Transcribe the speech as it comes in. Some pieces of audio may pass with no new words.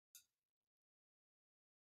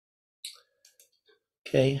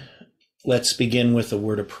Okay, let's begin with a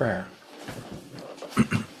word of prayer.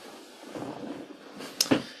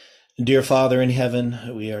 Dear Father in heaven,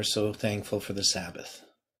 we are so thankful for the Sabbath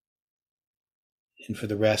and for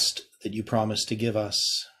the rest that you promised to give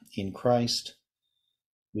us in Christ.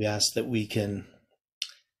 We ask that we can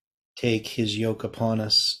take his yoke upon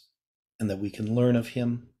us and that we can learn of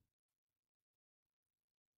him.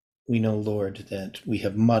 We know, Lord, that we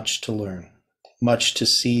have much to learn, much to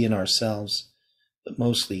see in ourselves, but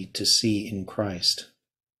mostly to see in Christ,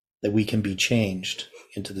 that we can be changed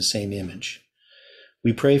into the same image.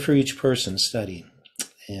 We pray for each person studying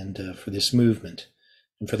and for this movement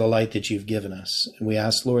and for the light that you've given us. And we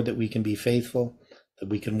ask, Lord, that we can be faithful, that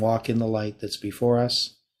we can walk in the light that's before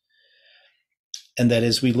us, and that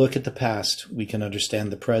as we look at the past, we can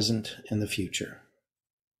understand the present and the future.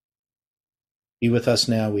 Be with us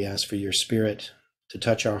now, we ask for your Spirit to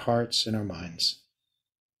touch our hearts and our minds.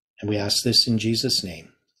 And we ask this in Jesus'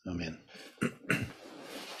 name. Amen.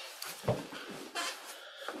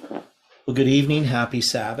 Well, good evening. Happy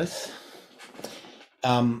Sabbath.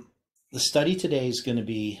 The study today is going to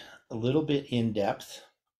be a little bit in depth.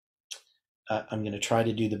 I'm going to try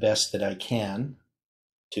to do the best that I can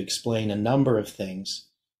to explain a number of things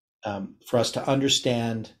for us to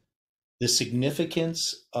understand the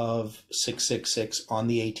significance of 666 on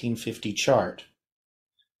the 1850 chart.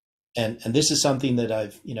 And this is something that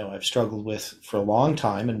I've struggled with for a long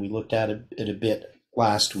time, and we looked at it a bit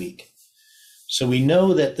last week. So we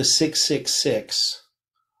know that the 666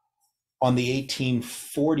 on the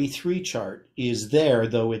 1843 chart is there,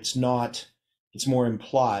 though it's more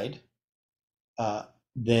implied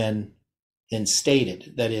than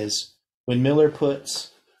stated. That is, when Miller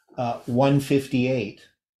puts 158,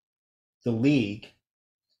 the league,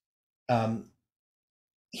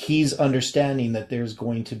 he's understanding that there's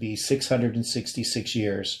going to be 666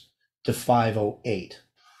 years to 508.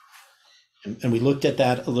 And we looked at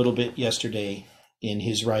that a little bit yesterday in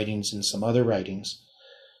his writings and some other writings.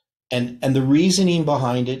 And the reasoning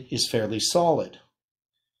behind it is fairly solid.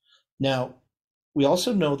 Now, we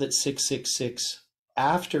also know that 666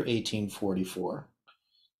 after 1844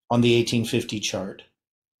 on the 1850 chart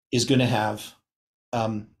is going to have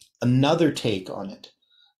another take on it.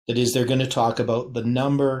 That is, they're going to talk about the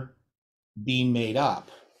number being made up,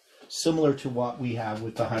 similar to what we have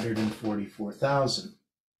with the 144,000.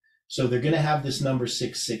 So they're going to have this number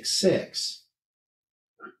 666.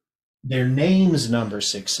 Their name's number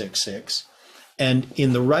 666. And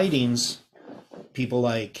in the writings, people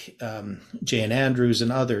like J.N. Andrews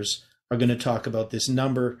and others are going to talk about this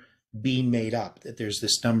number being made up, that there's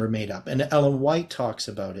this number made up. And Ellen White talks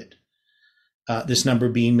about it, this number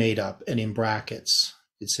being made up, and in brackets,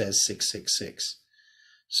 it says 666.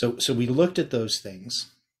 So we looked at those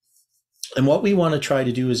things. And what we want to try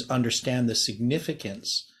to do is understand the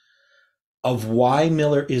significance of why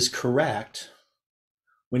Miller is correct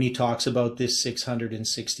when he talks about this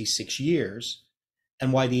 666 years,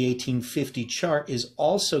 and why the 1850 chart is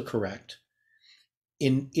also correct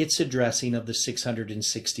in its addressing of the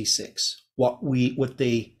 666. What we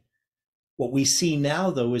see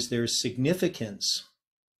now, though, is there's significance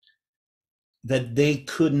that they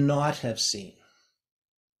could not have seen.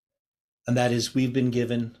 And that is, we've been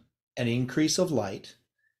given an increase of light,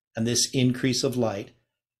 and this increase of light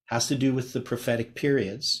has to do with the prophetic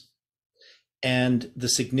periods and the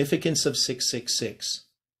significance of 666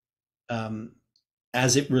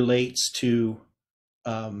 as it relates to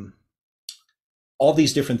all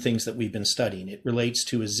these different things that we've been studying. It relates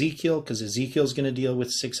to Ezekiel, because Ezekiel's going to deal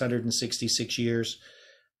with 666 years,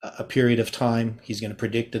 a period of time. He's going to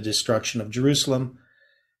predict the destruction of Jerusalem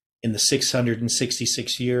in the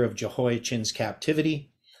 666th year of Jehoiachin's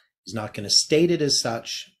captivity. He's not going to state it as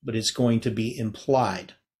such, but it's going to be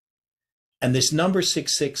implied. And this number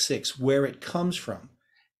 666, where it comes from,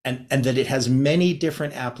 and that it has many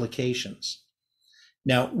different applications.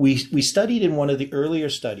 Now, we studied in one of the earlier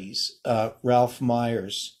studies, Ralph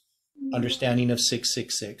Meyer's understanding of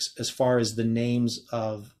 666 as far as the names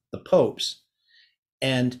of the popes.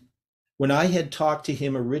 And when I had talked to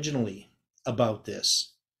him originally about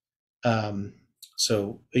this,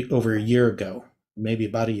 so over a year ago, maybe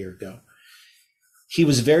about a year ago, he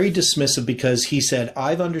was very dismissive because he said,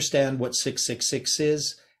 I've understand what 666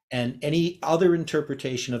 is, and any other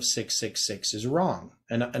interpretation of 666 is wrong.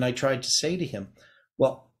 And I tried to say to him,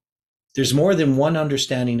 well, there's more than one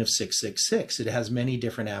understanding of 666. It has many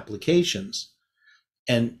different applications.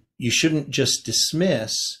 And you shouldn't just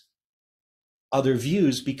dismiss other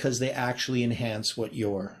views because they actually enhance what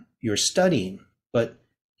you're studying. But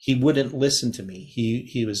he wouldn't listen to me.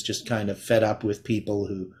 He was just kind of fed up with people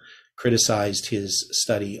who criticized his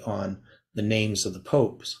study on the names of the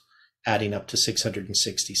popes, adding up to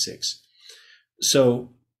 666.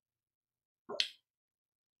 So,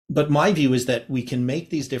 but my view is that we can make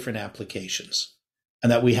these different applications,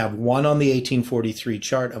 and that we have one on the 1843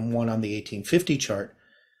 chart and one on the 1850 chart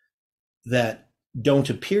that don't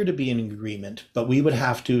appear to be in agreement, but we would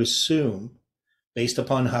have to assume, based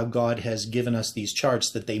upon how God has given us these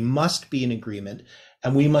charts, that they must be in agreement,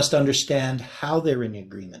 and we must understand how they're in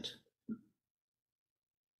agreement.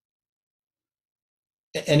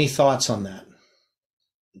 Any thoughts on that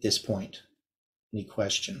at this point? Any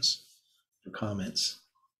questions or comments?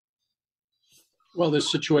 Well,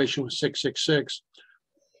 this situation with 666,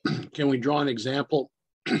 can we draw an example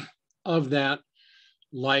of that,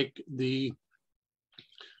 like the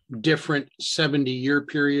different 70-year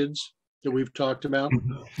periods that we've talked about?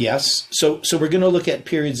 Yes. So we're going to look at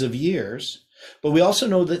periods of years, but we also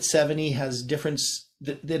know that 70 has difference,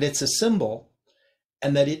 that it's a symbol,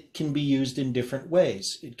 and that it can be used in different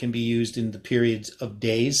ways. It can be used in the periods of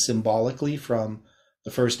days, symbolically, from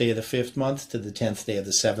the first day of the 5th month to the 10th day of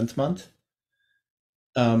the 7th month.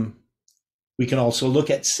 We can also look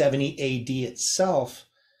at 70 AD itself,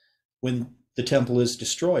 when the temple is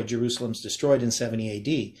destroyed, Jerusalem's destroyed in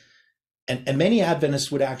 70 AD. And many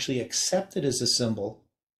Adventists would actually accept it as a symbol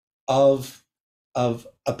of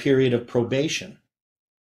a period of probation.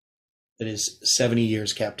 That is 70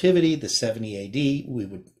 years captivity, the 70 AD, we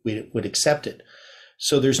would accept it.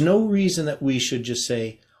 So there's no reason that we should just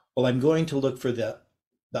say, well, I'm going to look for the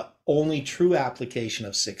only true application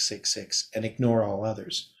of 666 and ignore all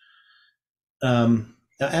others. Now,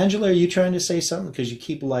 Angela, are you trying to say something? Because you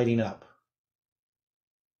keep lighting up.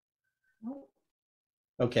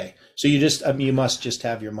 Okay, so you must just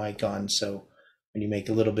have your mic on, so when you make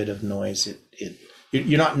a little bit of noise,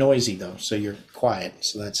 you're not noisy though, so you're quiet,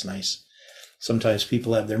 so that's nice. Sometimes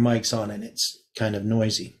people have their mics on and it's kind of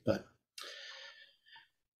noisy, but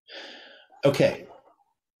okay.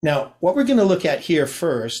 Now, what we're going to look at here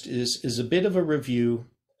first is a bit of a review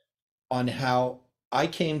on how I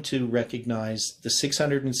came to recognize the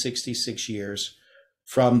 666 years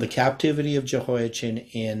from the captivity of Jehoiachin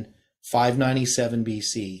in 597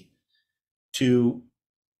 BC to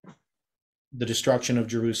the destruction of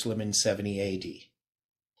Jerusalem in 70 AD.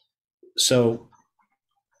 So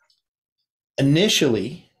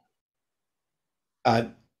initially, I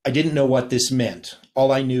didn't know what this meant.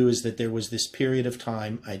 All I knew is that there was this period of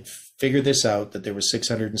time. I'd figured this out, that there was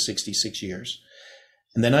 666 years.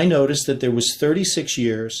 And then I noticed that there was 36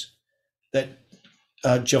 years that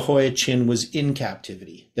Jehoiachin was in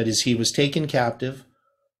captivity. That is, he was taken captive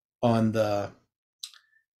on the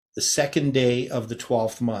second day of the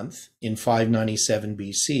 12th month in 597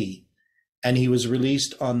 BC, and he was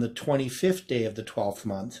released on the 25th day of the 12th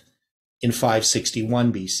month in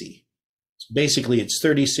 561 BC. So basically, it's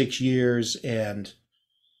 36 years and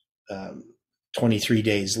 23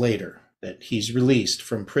 days later that he's released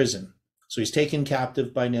from prison. So he's taken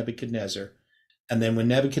captive by Nebuchadnezzar, and then when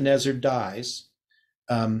Nebuchadnezzar dies,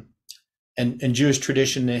 and Jewish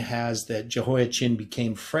tradition has that Jehoiachin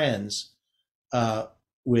became friends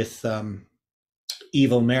with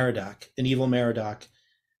evil Merodach, and evil Merodach,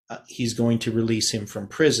 he's going to release him from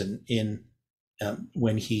prison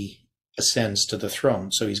when he ascends to the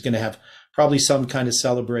throne. So he's going to have probably some kind of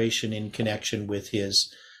celebration in connection with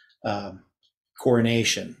his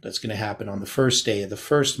coronation. That's going to happen on the first day of the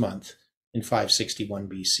first month in 561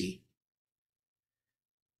 BC.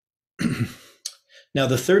 Now,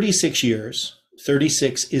 the 36 years,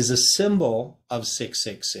 36 is a symbol of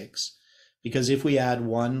 666, because if we add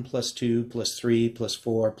 1 plus 2 plus 3 plus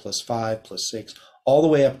 4 plus 5 plus 6, all the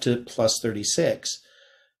way up to plus 36,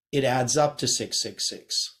 it adds up to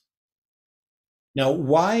 666. Now,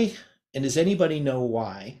 why, and does anybody know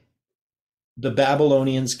why, the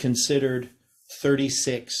Babylonians considered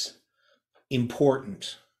 36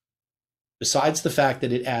 important, besides the fact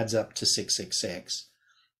that it adds up to 666,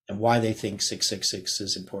 and why they think 666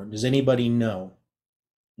 is important? Does anybody know?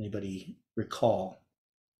 Anybody recall?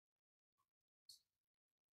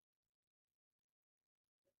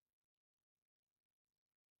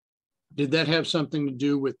 Did that have something to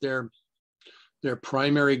do with their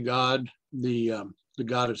primary god, the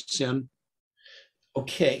god of sin?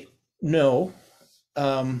 Okay, no.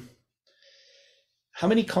 How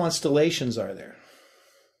many constellations are there?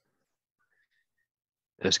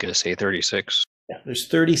 I was going to say 36. Yeah, there's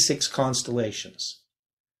 36 constellations.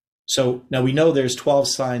 So now we know there's 12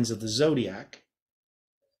 signs of the zodiac.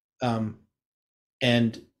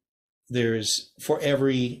 And there's, for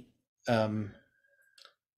every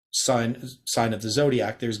sign of the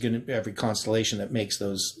zodiac, there's going to be, every constellation that makes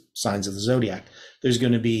those signs of the zodiac, there's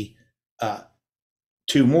going to be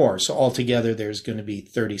 2 more. So altogether, there's going to be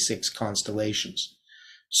 36 constellations.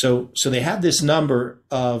 So they have this number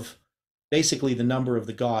of, basically the number of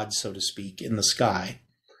the gods, so to speak, in the sky.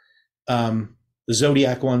 The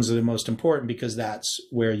zodiac ones are the most important because that's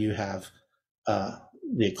where you have the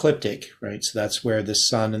ecliptic, right? So that's where the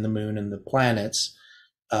sun and the moon and the planets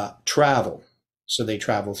travel. So they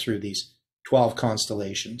travel through these 12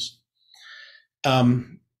 constellations.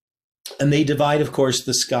 And they divide, of course,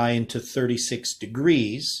 the sky into 36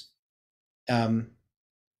 degrees,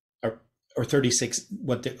 or 36,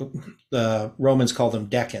 what the Romans call them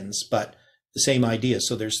decans, but the same idea.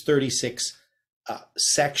 So there's 36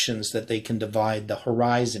 sections that they can divide the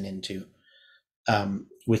horizon into,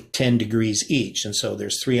 with 10 degrees each. And so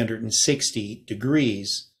there's 360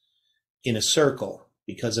 degrees in a circle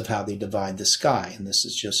because of how they divide the sky. And this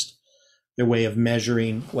is just their way of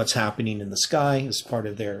measuring what's happening in the sky as part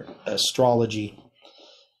of their astrology.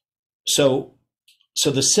 So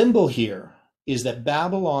the symbol here is that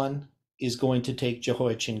Babylon is going to take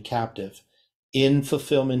Jehoiachin captive in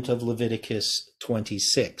fulfillment of Leviticus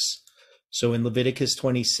 26. So in Leviticus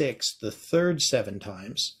 26, the third 7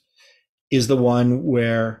 times is the one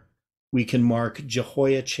where we can mark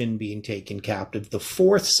Jehoiachin being taken captive. The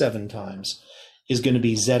fourth 7 times is going to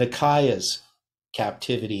be Zedekiah's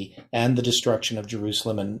captivity and the destruction of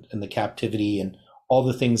Jerusalem and the captivity and all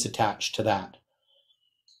the things attached to that.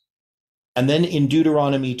 And then in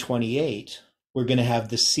Deuteronomy 28, we're going to have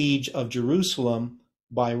the siege of Jerusalem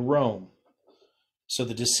by Rome. So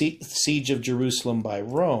the siege of Jerusalem by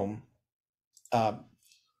Rome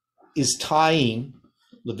is tying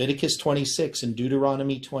Leviticus 26 and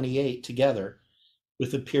Deuteronomy 28 together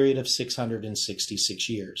with a period of 666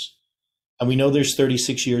 years. And we know there's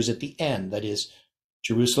 36 years at the end. That is,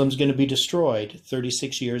 Jerusalem's going to be destroyed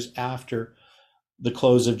 36 years after the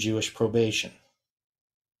close of Jewish probation.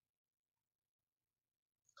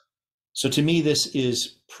 So to me, this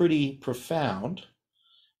is pretty profound.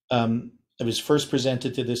 I was first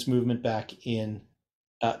presented to this movement back in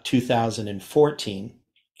 2014,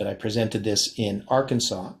 that I presented this in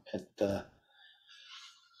Arkansas at the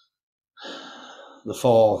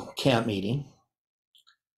fall camp meeting.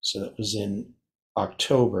 So that was in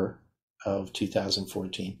October of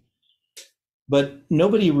 2014. But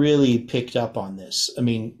nobody really picked up on this. I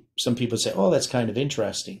mean, some people say, oh, that's kind of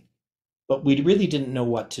interesting. But we really didn't know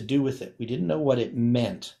what to do with it. We didn't know what it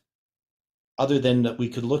meant, other than that we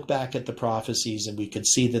could look back at the prophecies and we could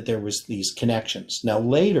see that there was these connections. Now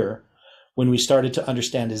later, when we started to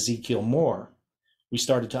understand Ezekiel more, we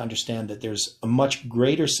started to understand that there's a much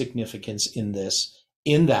greater significance in this,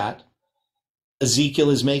 in that Ezekiel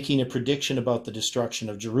is making a prediction about the destruction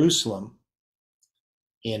of Jerusalem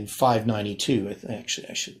in 592. Actually,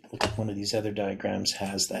 I should look at one of these other diagrams,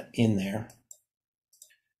 has that in there.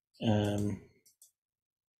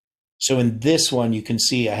 So in this one, you can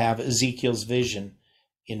see I have Ezekiel's vision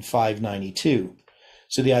in 592.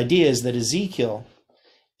 So the idea is that Ezekiel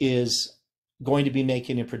is going to be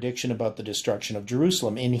making a prediction about the destruction of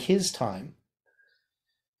Jerusalem in his time,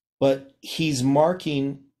 but he's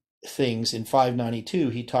marking things in 592.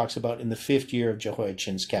 He talks about in the 5th year of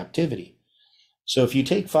Jehoiachin's captivity. So if you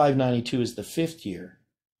take 592 as the 5th year,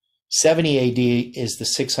 70 AD is the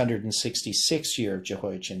 666th year of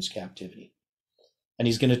Jehoiachin's captivity. And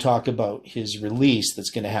he's going to talk about his release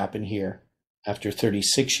that's going to happen here after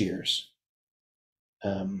 36 years.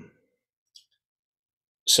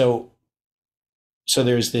 So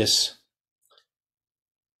there's this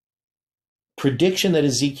prediction that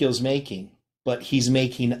Ezekiel's making, but he's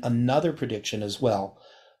making another prediction as well,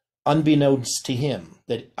 unbeknownst to him,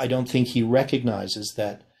 that I don't think he recognizes,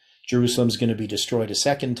 that Jerusalem's going to be destroyed a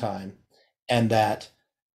second time, and that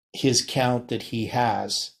his count that he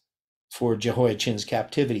has for Jehoiachin's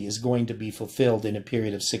captivity is going to be fulfilled in a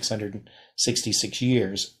period of 666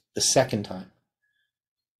 years, the second time.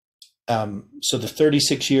 So the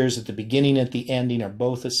 36 years at the beginning and at the ending are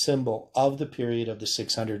both a symbol of the period of the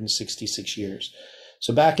 666 years.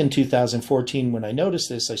 So back in 2014, when I noticed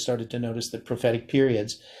this, I started to notice that prophetic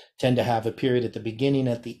periods tend to have a period at the beginning,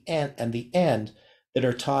 at the end, and the end that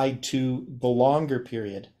are tied to the longer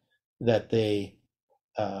period that they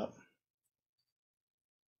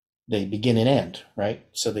begin and end, right?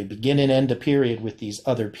 So they begin and end a period with these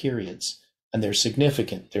other periods, and they're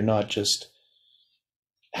significant. They're not just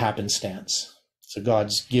happenstance. So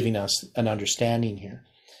God's giving us an understanding here.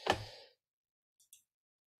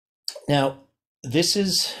 Now,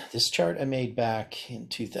 this chart I made back in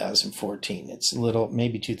 2014. It's a little,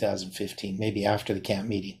 maybe 2015, maybe after the camp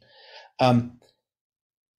meeting.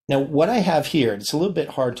 Now, what I have here, it's a little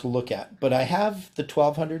bit hard to look at, but I have the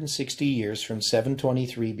 1260 years from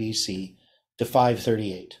 723 BC to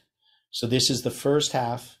 538. So this is the first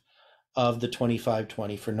half of the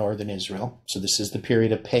 2520 for northern Israel. So this is the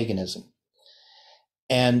period of paganism.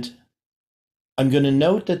 And I'm going to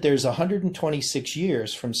note that there's 126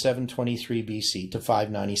 years from 723 BC to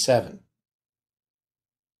 597.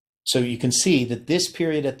 So you can see that this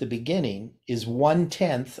period at the beginning is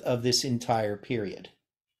 1/10 of this entire period.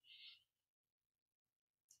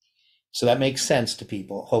 So that makes sense to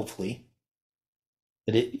people, hopefully,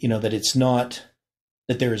 that it's not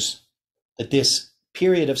that this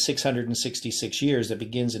period of 666 years that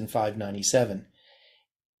begins in 597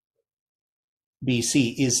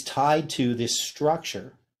 BC is tied to this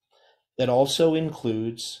structure that also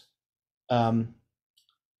includes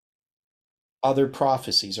other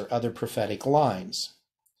prophecies or other prophetic lines.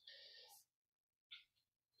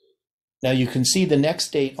 Now you can see the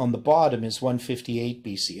next date on the bottom is 158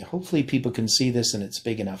 BC. Hopefully people can see this and it's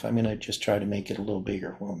big enough. I'm going to just try to make it a little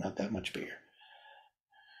bigger. Well, not that much bigger.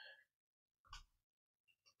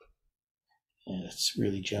 And it's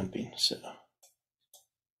really jumping, so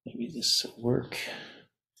maybe this will work.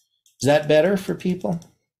 Is that better for people?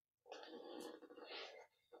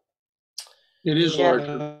 It is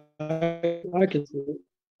larger. I can see it.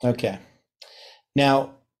 Okay.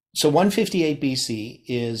 Now, so 158 BC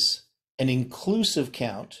is an inclusive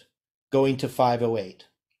count going to 508.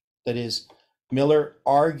 That is, Miller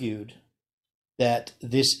argued that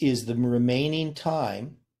this is the remaining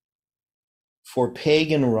time for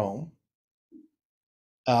pagan Rome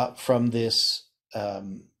from this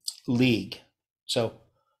league. So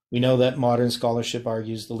we know that modern scholarship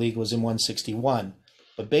argues the league was in 161.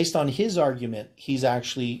 But based on his argument, he's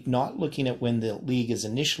actually not looking at when the league is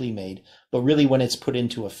initially made, but really when it's put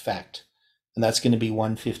into effect. And that's going to be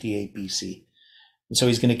 158 BC. And so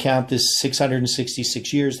he's going to count this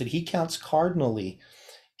 666 years that he counts cardinally,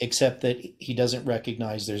 except that he doesn't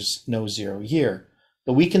recognize there's no 0 year.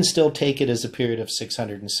 But we can still take it as a period of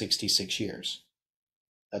 666 years.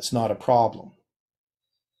 That's not a problem.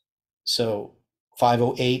 So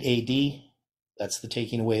 508 AD, that's the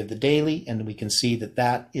taking away of the daily, and we can see that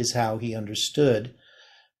that is how he understood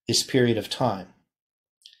this period of time.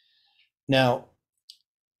 Now,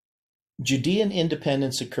 Judean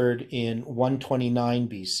independence occurred in 129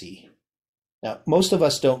 BC. Now, most of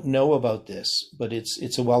us don't know about this, but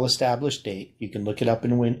it's a well-established date. You can look it up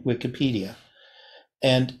in Wikipedia.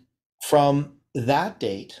 And from that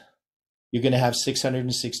date, you're going to have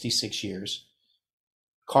 666 years,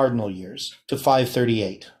 cardinal years, to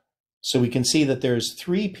 538. So we can see that there's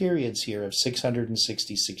 3 periods here of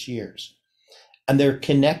 666 years, and they're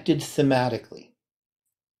connected thematically.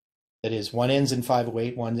 That is, one ends in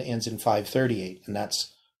 508, one ends in 538, and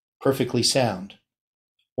that's perfectly sound.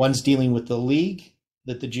 One's dealing with the league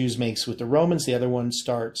that the Jews makes with the Romans. The other one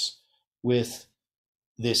starts with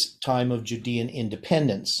this time of Judean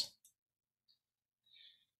independence.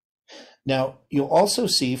 Now, you'll also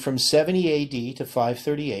see from 70 AD to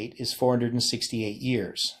 538 is 468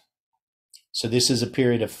 years. So this is a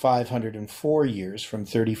period of 504 years from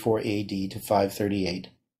 34 AD to 538.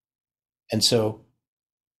 And so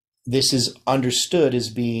this is understood as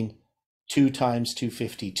being 2 times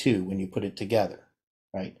 252 when you put it together,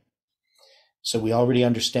 right? So we already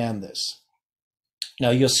understand this.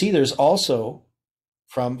 Now you'll see there's also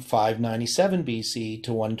from 597 BC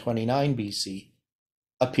to 129 BC,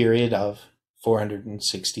 a period of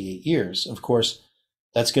 468 years. Of course,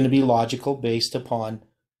 that's going to be logical based upon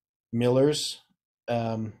Miller's,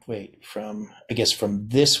 from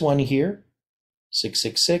this one here,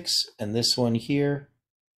 666, and this one here,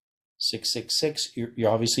 666, you're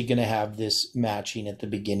obviously going to have this matching at the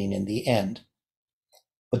beginning and the end.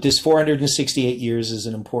 But this 468 years is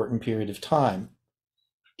an important period of time.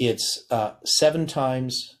 It's 7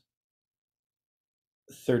 times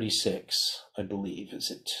 36, I believe. Is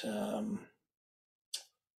it?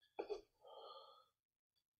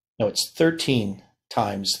 No, it's 13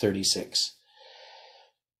 times 36.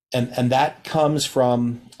 And that comes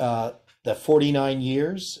from the 49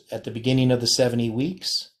 years at the beginning of the 70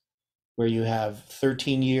 weeks, where you have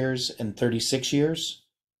 13 years and 36 years,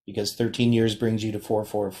 because 13 years brings you to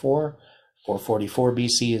 444. 444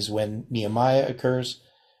 BC is when Nehemiah occurs,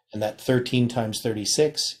 and that 13 times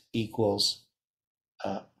 36 equals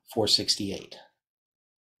 468,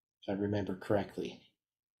 if I remember correctly.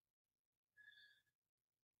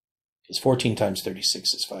 Because 14 times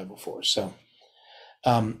 36 is 504. So,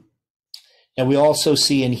 and we also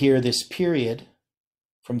see in here this period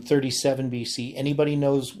from 37 BC. Anybody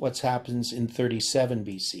knows what happens in 37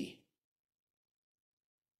 BC?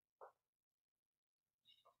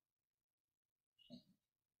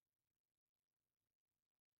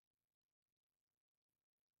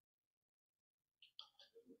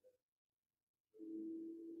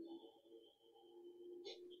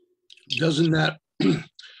 Doesn't that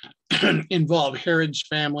involve Herod's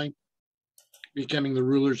family becoming the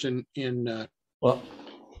rulers in Well,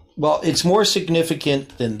 it's more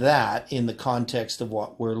significant than that in the context of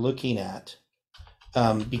what we're looking at,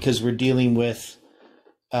 because we're dealing with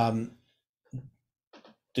the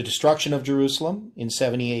destruction of Jerusalem in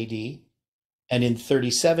 70 AD, and in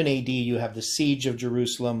 37 AD you have the siege of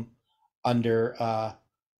Jerusalem under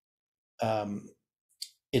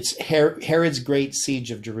it's Herod's Great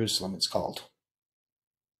Siege of Jerusalem, it's called.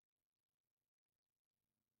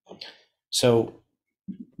 So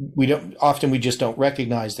we just don't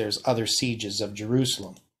recognize there's other sieges of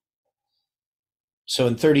Jerusalem. So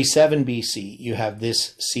in 37 BC, you have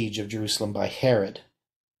this siege of Jerusalem by Herod.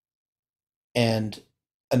 And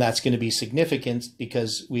that's going to be significant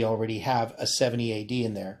because we already have a 70 AD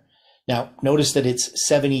in there. Now, notice that it's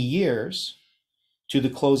 70 years to the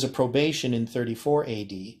close of probation in 34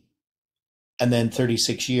 AD, and then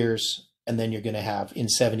 36 years, and then you're going to have in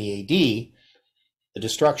 70 AD, the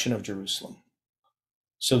destruction of Jerusalem.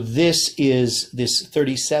 So this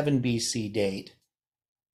 37 BC date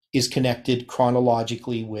is connected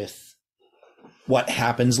chronologically with what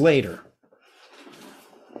happens later.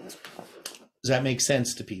 Does that make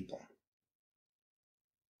sense to people?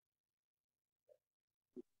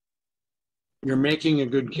 You're making a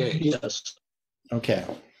good case. Yes. Okay.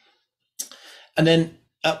 And then,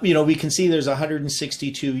 we can see there's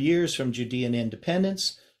 162 years from Judean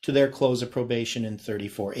independence to their close of probation in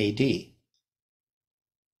 34 AD.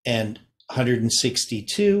 And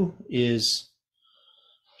 162 is,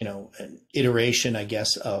 an iteration, I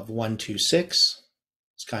guess, of 126.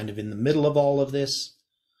 It's kind of in the middle of all of this.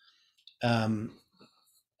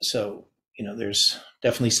 So, there's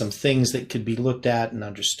definitely some things that could be looked at and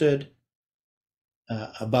understood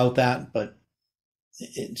about that. But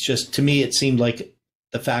it's just, to me, it seemed like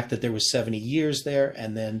the fact that there was 70 years there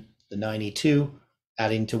and then the 92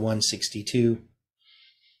 adding to 162.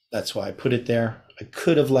 That's why I put it there. I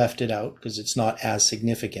could have left it out because it's not as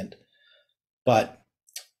significant, but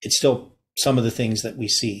it's still some of the things that we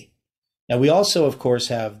see. Now, we also, of course,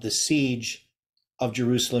 have the siege of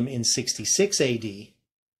Jerusalem in 66 AD,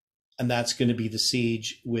 and that's going to be the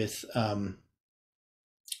siege with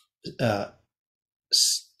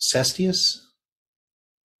Cestius.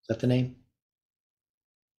 Is that the name?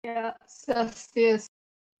 Yeah, Celsius.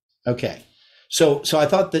 Okay. So I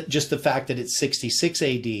thought that just the fact that it's 66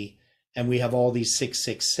 AD and we have all these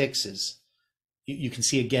 666s, you can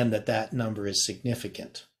see again that number is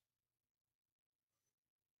significant.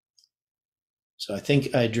 So I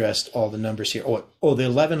think I addressed all the numbers here. The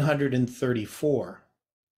 1134.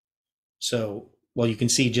 So, well, you can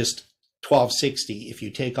see just 1260. If you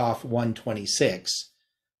take off 126,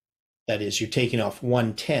 that is, you're taking off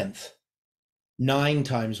 1/10. 9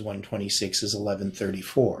 times 126 is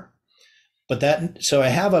 1134. So I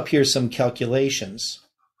have up here some calculations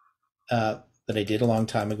that I did a long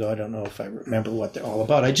time ago. I don't know if I remember what they're all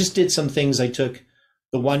about. I just did some things. I took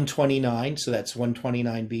the 129, so that's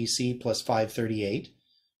 129 BC plus 538.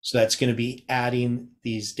 So that's going to be adding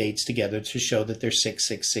these dates together to show that they're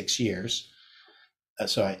 666 years.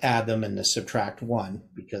 So I add them and subtract 1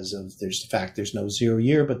 because there's the fact there's no 0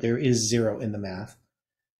 year, but there is 0 in the math.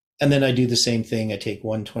 And then I do the same thing. I take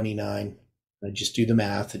 129. I just do the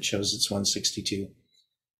math. It shows it's 162.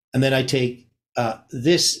 And then I take,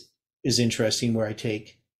 this is interesting, where I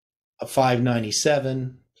take a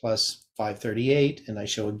 597 plus 538, and I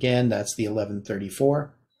show again that's the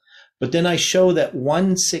 1134. But then I show that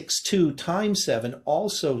 162 times 7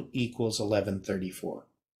 also equals 1134.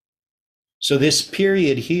 So this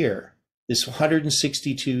period here, this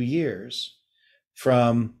 162 years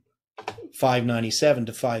from 597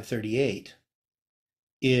 to 538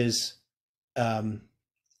 is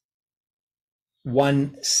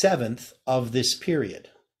 1/7 of this period.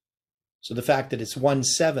 So the fact that it's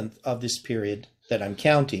 1/7 of this period that I'm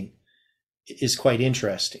counting is quite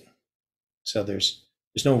interesting. So there's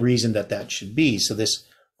no reason that should be. So this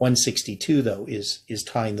 162 though is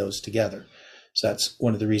tying those together. So that's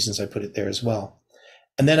one of the reasons I put it there as well.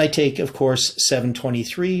 And then I take, of course,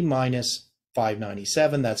 723 minus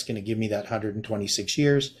 597. That's going to give me that 126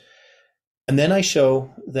 years. And then I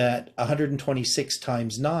show that 126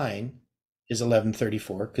 times 9 is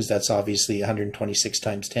 1134, because that's obviously 126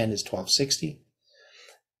 times 10 is 1260.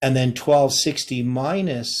 And then 1260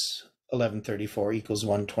 minus 1134 equals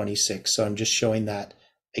 126. So I'm just showing that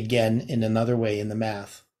again in another way in the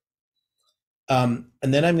math. And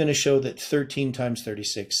then I'm going to show that 13 times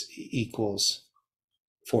 36 equals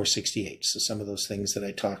 468. So some of those things that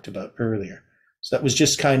I talked about earlier. So that was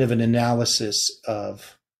just kind of an analysis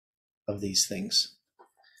of of these things.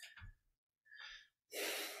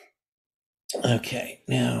 Okay,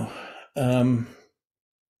 now,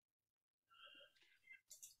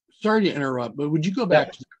 Sorry to interrupt, but would you go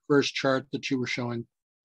back to the first chart that you were showing?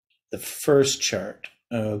 the first chart.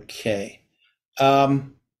 Okay. You're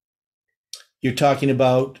talking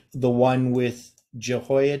about the one with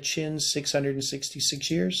Jehoiachin's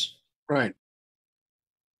 666 years? Right.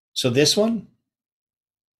 So this one?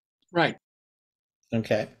 Right.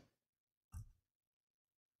 Okay.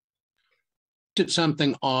 It's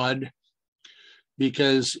something odd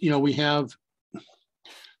because, we have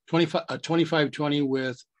 2520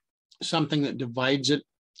 with something that divides it,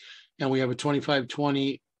 and we have a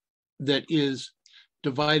 2520 that is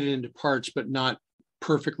divided into parts but not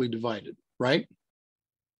perfectly divided, right?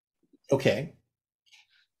 Okay.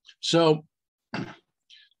 So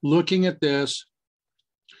looking at this,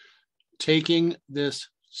 taking this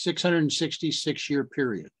 666-year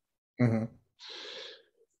period, Mm-hmm.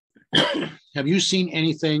 have you seen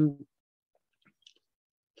anything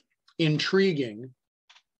intriguing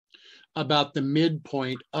about the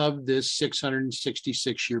midpoint of this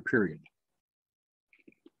 666-year period?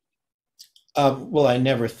 Well, I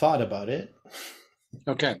never thought about it.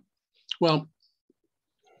 Okay. Well,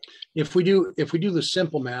 if we do the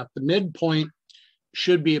simple math, the midpoint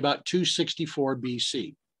should be about 264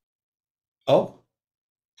 BC. Oh,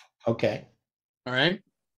 okay. All right.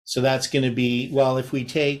 So that's going to be, well, if we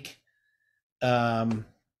take, because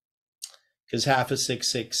half of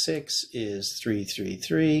 666 is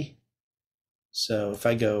 333. So if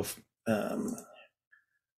I go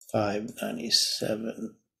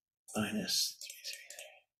 597 minus 333.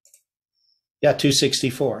 Yeah,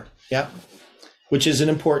 264. Yeah, which is an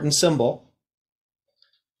important symbol.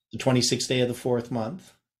 The 26th day of the fourth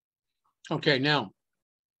month. Okay. Now,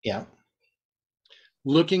 Yeah.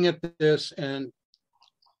 looking at this, and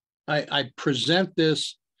I present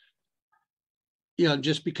this,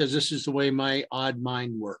 just because this is the way my odd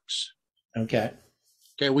mind works. Okay.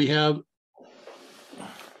 Okay. We have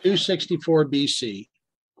 264 BC.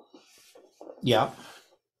 Yeah.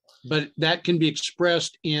 But that can be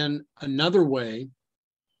expressed in another way,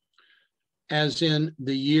 as in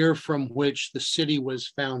the year from which the city was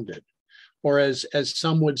founded, or as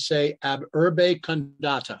some would say, ab urbe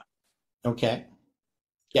condata. Okay.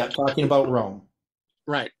 Yeah, talking about Rome.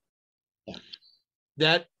 Right. Yeah.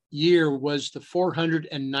 That year was the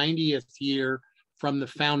 490th year from the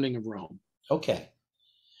founding of Rome. Okay.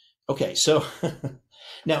 Okay. So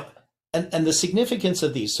now, and the significance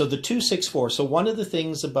of these. So the 264. So one of the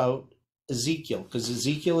things about Ezekiel, because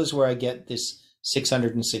Ezekiel is where I get this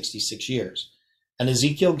 666 years. And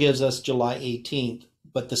Ezekiel gives us July 18th,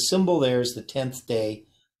 but the symbol there is the 10th day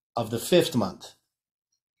of the fifth month.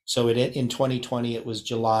 So in 2020, it was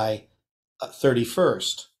July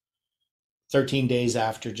 31st, 13 days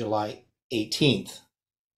after July 18th,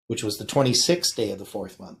 which was the 26th day of the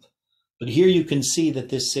fourth month. But here you can see that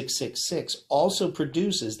this 666 also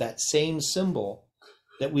produces that same symbol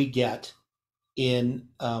that we get in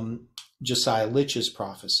Josiah Litch's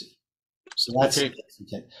prophecy. So that's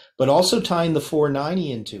significant. But also tying the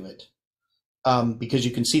 490 into it, because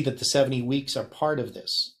you can see that the 70 weeks are part of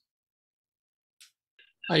this.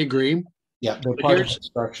 I agree. Yeah, they're part of the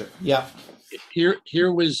structure. Yeah.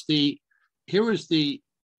 Here was the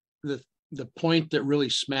point that really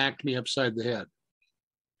smacked me upside the head.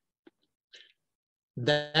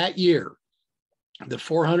 That year, the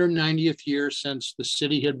 490th year since the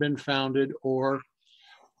city had been founded, or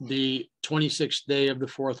the 26th day of the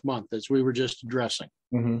fourth month, as we were just addressing,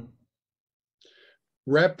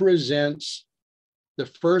 represents the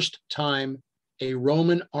first time a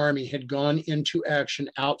Roman army had gone into action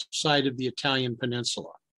outside of the Italian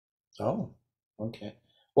peninsula. Oh, okay.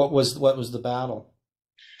 What was the battle?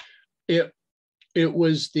 It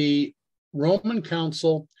was the Roman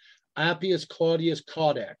consul Appius Claudius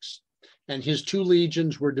Caudex, and his 2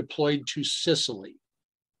 legions were deployed to Sicily.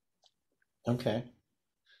 Okay.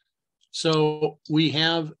 So we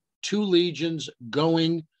have 2 legions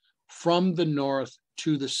going from the north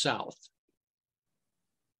to the south.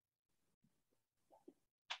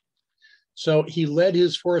 So he led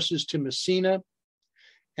his forces to Messina,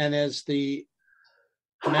 and as the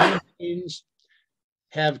Mamertines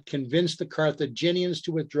have convinced the Carthaginians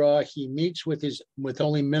to withdraw, he meets with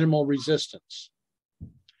only minimal resistance.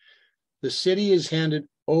 The city is handed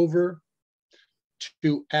over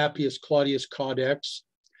to Appius Claudius Caudex,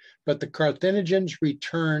 but the Carthaginians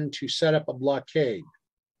return to set up a blockade.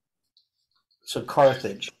 So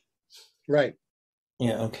Carthage. Right.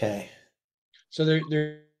 Yeah, okay. So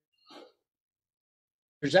there's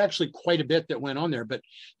actually quite a bit that went on there, but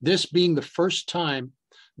this being the first time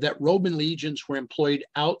that Roman legions were employed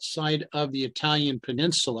outside of the Italian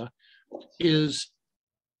peninsula is,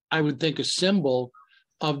 I would think, a symbol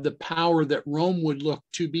of the power that Rome would look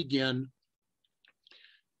to begin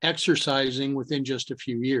exercising within just a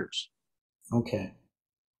few years. Okay.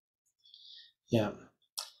 Yeah.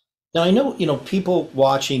 Now, I know, people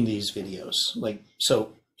watching these videos,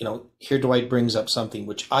 here Dwight brings up something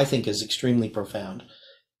which I think is extremely profound.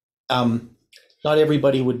 Not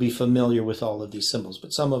everybody would be familiar with all of these symbols,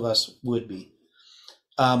 but some of us would be.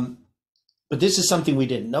 But this is something we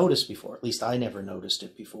didn't notice before. At least I never noticed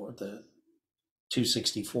it before, the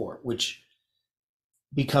 264, which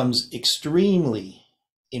becomes extremely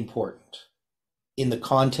important in the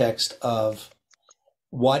context of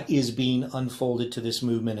what is being unfolded to this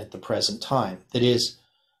movement at the present time. That is,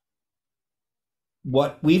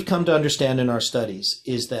 what we've come to understand in our studies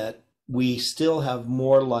is that we still have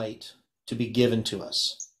more light to be given to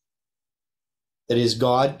us. That is,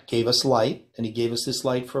 God gave us light, and he gave us this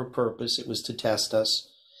light for a purpose. It was to test us.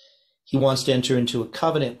 He wants to enter into a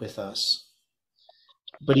covenant with us,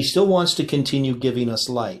 but he still wants to continue giving us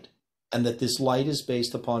light, and that this light is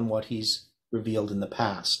based upon what he's revealed in the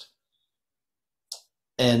past.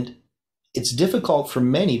 And it's difficult for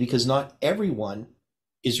many because not everyone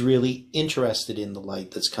is really interested in the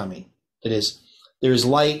light that's coming. That is, there's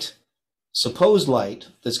light, supposed light,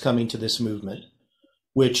 that's coming to this movement,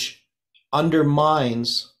 which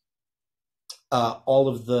undermines all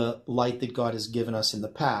of the light that God has given us in the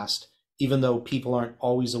past, even though people aren't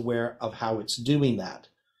always aware of how it's doing that.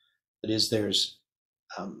 That is, there's,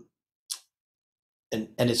 and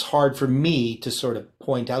it's hard for me to sort of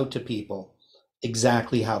point out to people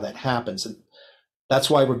exactly how that happens. And that's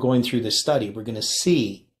why we're going through this study. We're going to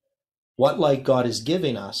see what light God is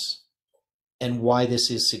giving us and why this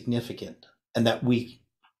is significant, and that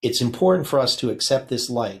it's important for us to accept this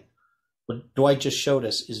light. What Dwight just showed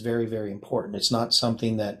us is very, very important. It's not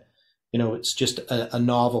something that, it's just a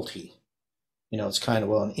novelty. It's kind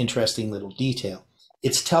of, an interesting little detail.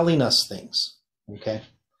 It's telling us things, okay?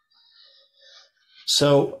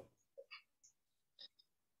 So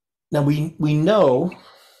now we know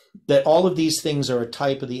that all of these things are a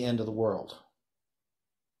type of the end of the world.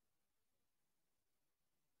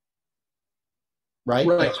 Right?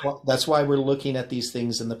 That's why we're looking at these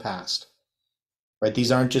things in the past. Right?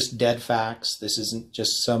 These aren't just dead facts. This isn't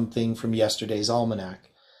just something from yesterday's almanac.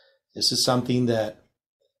 This is something that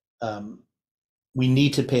we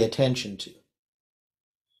need to pay attention to.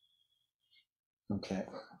 Okay.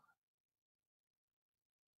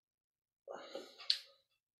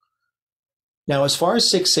 Now, as far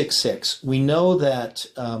as 666, we know that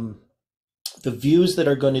the views that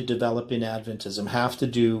are going to develop in Adventism have to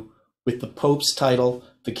do with the Pope's title,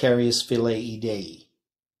 Vicarius Filii Dei,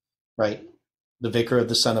 right? The Vicar of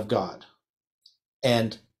the Son of God.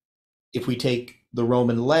 And if we take the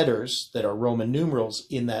Roman letters that are Roman numerals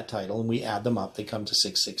in that title and we add them up, they come to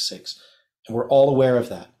 666. And we're all aware of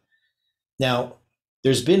that. Now,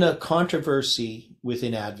 there's been a controversy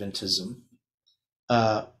within Adventism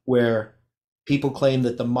where people claim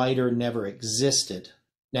that the mitre never existed.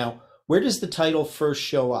 Now, where does the title first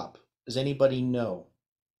show up? Does anybody know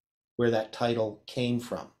where that title came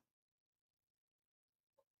from?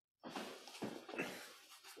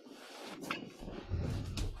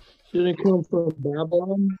 Didn't it come from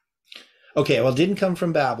Babylon? Okay, well, it didn't come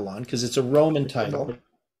from Babylon because it's a Roman title.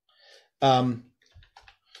 Rome.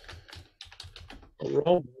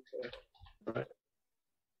 Right.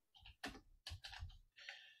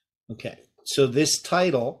 Okay, so this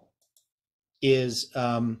title is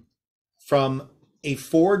from a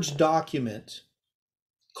forged document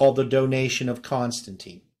called the Donation of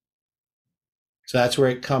Constantine. So that's where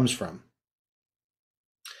it comes from.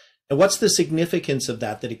 And what's the significance of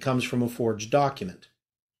that it comes from a forged document?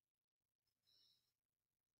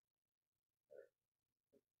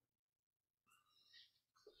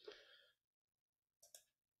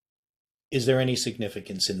 Is there any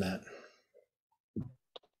significance in that?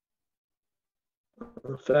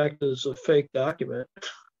 The fact is a fake document.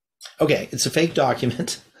 Okay, it's a fake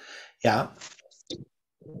document. Yeah.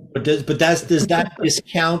 But does that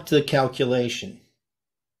discount the calculation?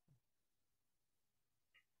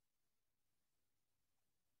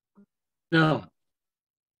 No.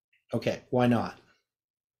 Okay, why not?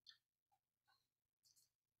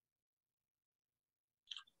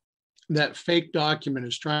 That fake document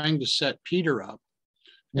is trying to set Peter up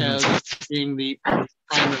as being the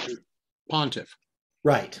primary pontiff.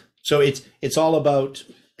 Right. So it's all about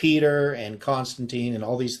Peter and Constantine and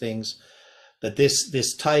all these things. That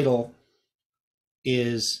this title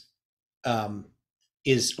is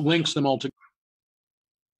links them all together.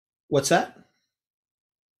 What's that?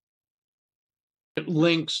 It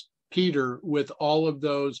links Peter with all of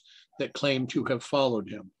those that claim to have followed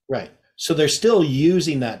him. Right. So they're still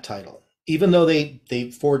using that title. Even though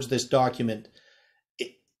they forged this document,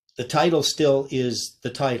 the title still is the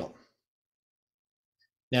title.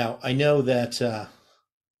 Now, I know that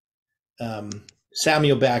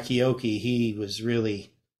Samuel Bakioki, he was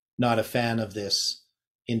really not a fan of this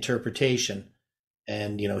interpretation.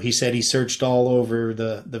 And, he said he searched all over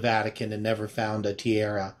the Vatican and never found a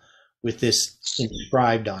tiara with this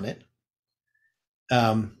inscribed on it.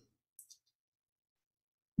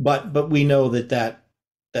 But we know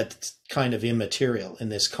that's kind of immaterial in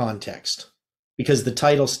this context because the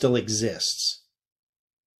title still exists.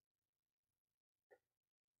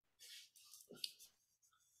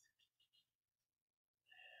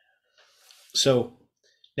 So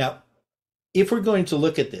now, if we're going to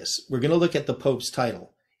look at this, we're going to look at the Pope's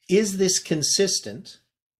title. Is this consistent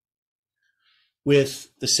with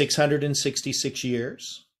the 666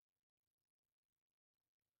 years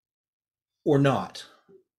or not?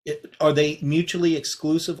 Are they mutually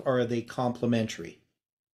exclusive or are they complementary?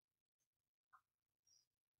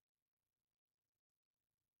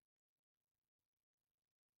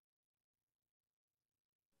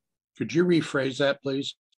 Could you rephrase that,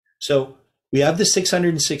 please? So we have the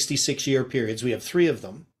 666 year periods. We have 3 of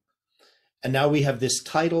them. And now we have this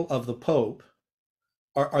title of the Pope.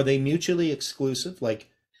 Are they mutually exclusive? Like,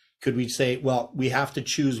 could we say, well, we have to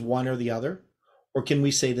choose one or the other? Or can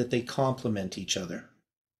we say that they complement each other?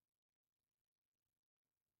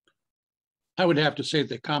 I would have to say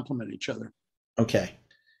they complement each other. Okay.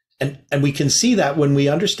 And we can see that when we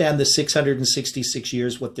understand the 666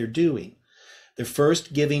 years, what they're doing. They're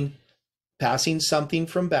first passing something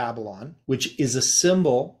from Babylon, which is a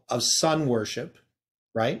symbol of sun worship,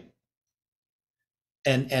 right?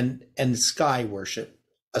 And sky worship,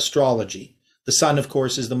 astrology. The sun, of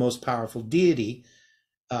course, is the most powerful deity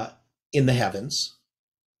in the heavens.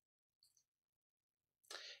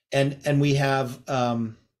 And we have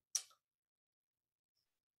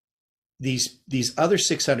these other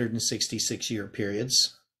 666 year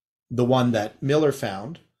periods, the one that Miller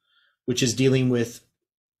found, which is dealing with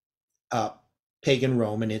pagan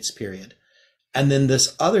Rome and its period. And then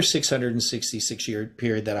this other 666 year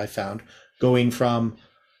period that I found, going from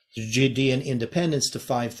Judean independence to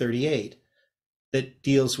 538, that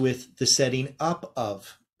deals with the setting up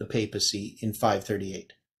of the papacy in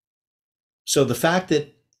 538. So the fact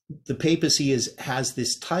that the papacy has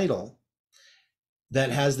this title that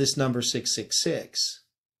has this number 666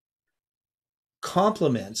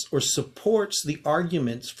 complements or supports the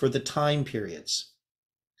arguments for the time periods.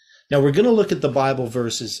 Now we're going to look at the Bible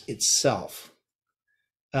verses itself.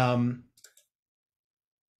 So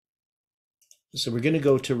we're going to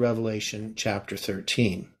go to Revelation chapter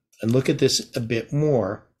 13 and look at this a bit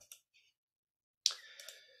more.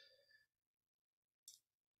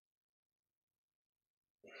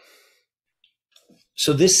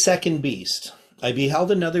 So this second beast, I beheld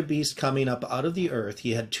another beast coming up out of the earth.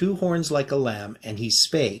 He had 2 horns like a lamb, and he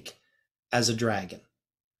spake as a dragon.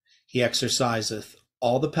 He exerciseth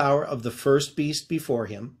all the power of the first beast before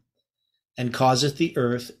him, and causeth the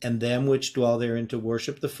earth and them which dwell therein to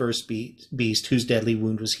worship the first beast whose deadly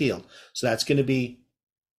wound was healed. So that's going to be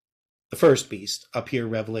the first beast up here,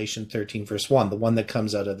 Revelation 13, verse 1, the one that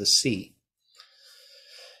comes out of the sea.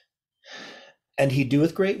 And he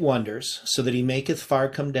doeth great wonders, so that he maketh fire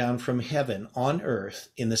come down from heaven on earth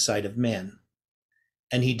in the sight of men.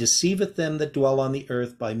 And he deceiveth them that dwell on the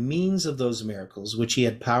earth by means of those miracles which he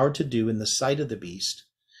had power to do in the sight of the beast,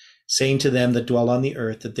 saying to them that dwell on the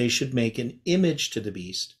earth that they should make an image to the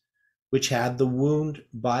beast, which had the wound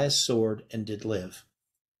by a sword and did live.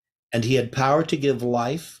 And he had power to give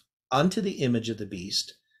life unto the image of the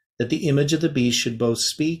beast, that the image of the beast should both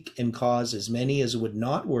speak and cause as many as would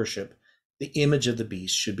not worship the image of the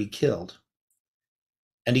beast should be killed.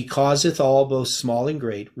 And he causeth all, both small and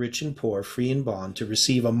great, rich and poor, free and bond, to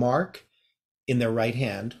receive a mark in their right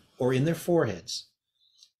hand or in their foreheads,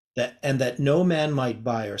 that no man might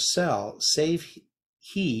buy or sell, save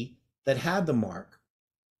he that had the mark,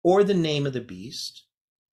 or the name of the beast,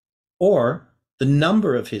 or the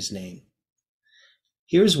number of his name.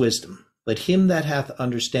 Here's wisdom. Let him that hath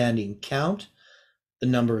understanding count the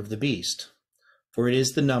number of the beast, for it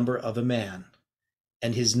is the number of a man,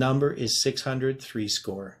 and his number is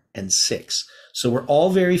 666. So we're all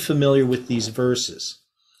very familiar with these verses.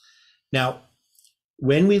 Now,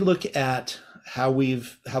 when we look at how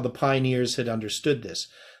the pioneers had understood this,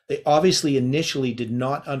 they obviously initially did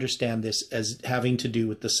not understand this as having to do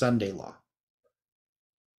with the Sunday law.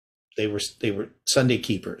 They were Sunday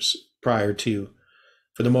keepers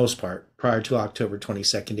for the most part, prior to October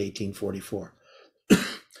 22nd, 1844.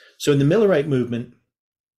 So in the Millerite movement,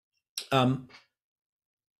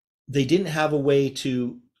 they didn't have a way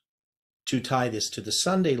to tie this to the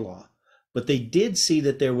Sunday law, but they did see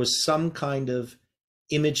that there was some kind of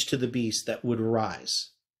image to the beast that would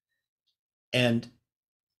arise. And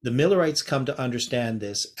the Millerites come to understand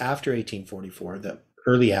this after 1844, the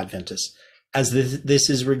early Adventists, as this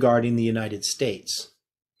is regarding the United States.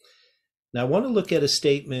 Now, I want to look at a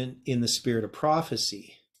statement in the Spirit of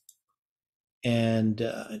Prophecy. And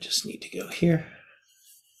I just need to go here.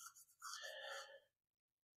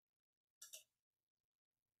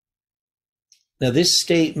 Now, this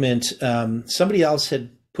statement, somebody else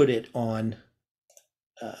had put it on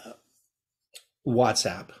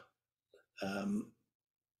WhatsApp.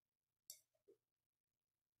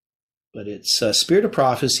 But it's Spirit of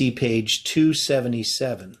Prophecy, page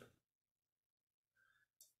 277.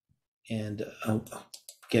 And I'll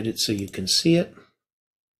get it so you can see it.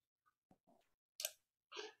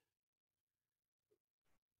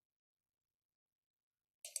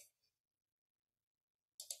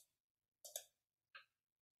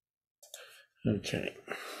 Okay.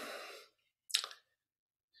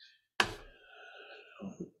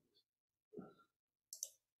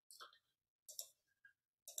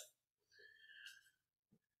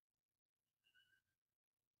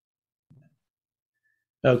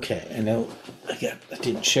 Okay, I know I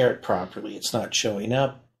didn't share it properly. It's not showing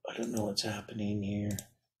up. I don't know what's happening here.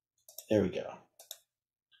 There we go.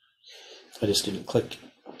 I just didn't click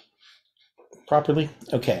properly.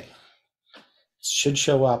 Okay. It should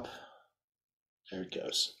show up. There it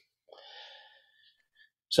goes.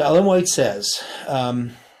 So Ellen White says, now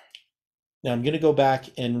I'm going to go back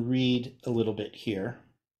and read a little bit here.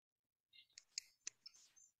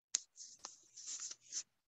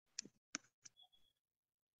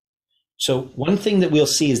 So one thing that we'll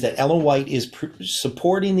see is that Ellen White is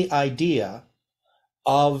supporting the idea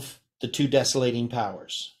of the two desolating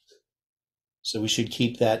powers. So we should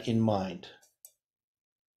keep that in mind.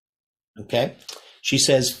 Okay? She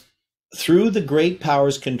says, through the great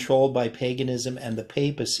powers controlled by paganism and the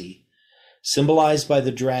papacy, symbolized by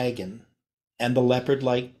the dragon and the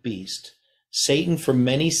leopard-like beast, Satan for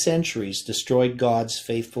many centuries destroyed God's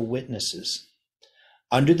faithful witnesses.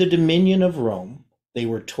 Under the dominion of Rome, they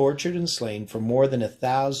were tortured and slain for more than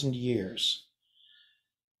 1,000 years.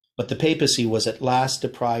 But the papacy was at last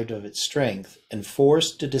deprived of its strength and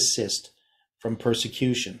forced to desist from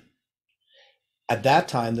persecution. At that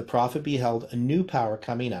time, the prophet beheld a new power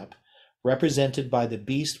coming up, represented by the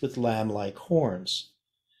beast with lamb-like horns.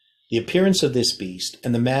 The appearance of this beast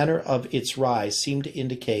and the manner of its rise seem to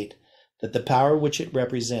indicate that the power which it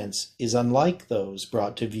represents is unlike those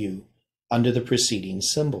brought to view under the preceding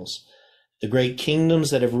symbols. The great kingdoms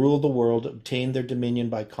that have ruled the world obtained their dominion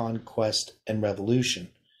by conquest and revolution,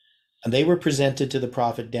 and they were presented to the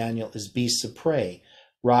prophet Daniel as beasts of prey,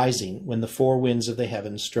 rising when the four winds of the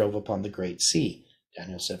heavens strove upon the great sea,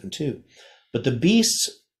 Daniel 7:2. But the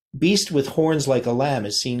beast with horns like a lamb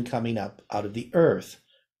is seen coming up out of the earth,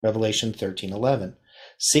 Revelation 13:11,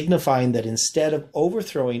 signifying that instead of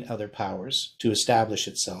overthrowing other powers to establish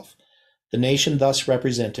itself, the nation thus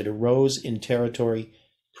represented arose in territory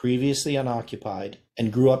previously unoccupied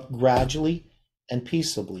and grew up gradually and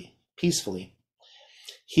peacefully.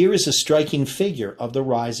 Here is a striking figure of the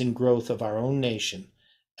rise and growth of our own nation,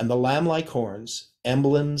 and the lamb-like horns,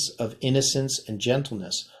 emblems of innocence and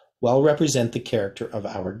gentleness, well represent the character of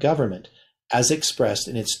our government, as expressed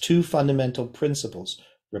in its two fundamental principles,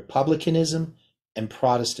 republicanism and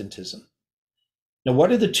Protestantism. Now,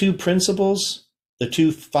 what are the two principles, the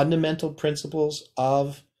two fundamental principles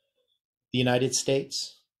of the United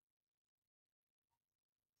States?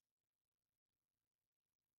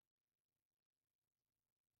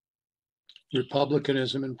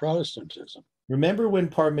 Republicanism and Protestantism. Remember when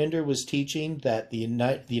Parminder was teaching that the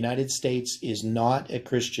United States is not a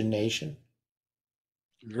Christian nation?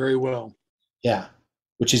 Very well. Yeah,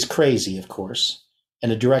 which is crazy, of course,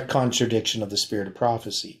 and a direct contradiction of the Spirit of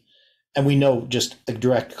Prophecy. And we know just a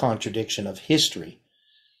direct contradiction of history,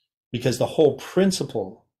 because the whole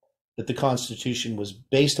principle that the Constitution was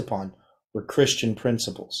based upon were Christian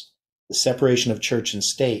principles. The separation of church and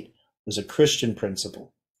state was a Christian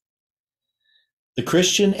principle. The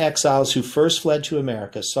Christian exiles who first fled to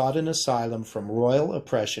America sought an asylum from royal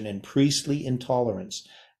oppression and priestly intolerance,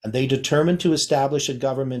 and they determined to establish a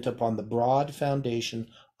government upon the broad foundation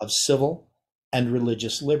of civil and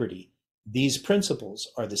religious liberty. These principles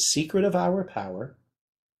are the secret of our power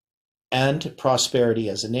and prosperity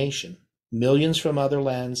as a nation. Millions from other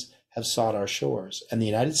lands have sought our shores, and the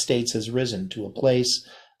United States has risen to a place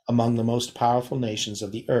among the most powerful nations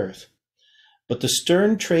of the earth. But the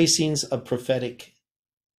stern tracings of prophetic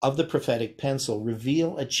of the prophetic pencil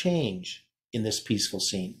reveal a change in this peaceful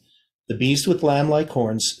scene. The beast with lamb-like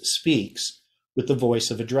horns speaks with the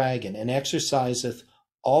voice of a dragon and exerciseth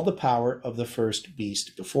all the power of the first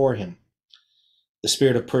beast before him. The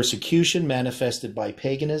spirit of persecution manifested by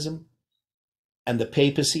paganism and the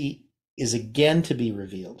papacy is again to be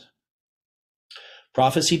revealed.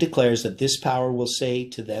 Prophecy declares that this power will say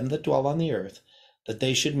to them that dwell on the earth that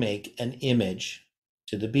they should make an image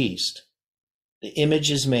to the beast. The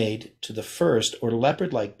image is made to the first or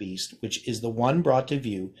leopard-like beast, which is the one brought to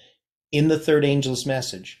view in the third angel's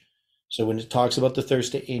message. So when it talks about the third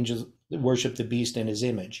angel worship the beast and his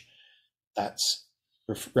image, that's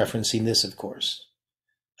referencing this, of course.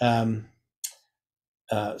 So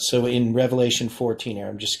in Revelation 14 here,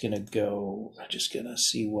 I'm just going to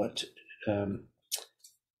see what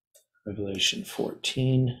Revelation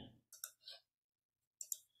 14.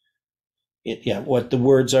 What the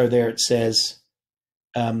words are there. It says,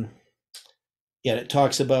 it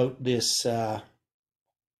talks about this,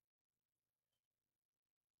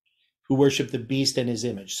 who worship the beast and his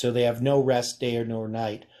image. So they have no rest day or nor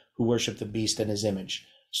night who worship the beast and his image.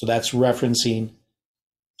 So that's referencing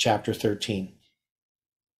chapter 13.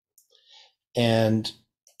 And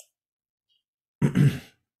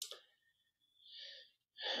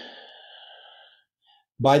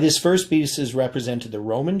by this first beast is represented the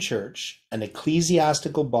Roman Church, an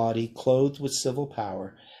ecclesiastical body clothed with civil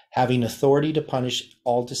power, having authority to punish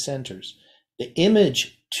all dissenters. The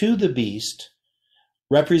image to the beast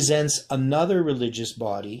represents another religious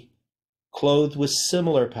body clothed with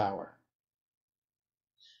similar power.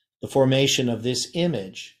 The formation of this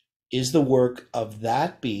image is the work of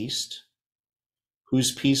that beast,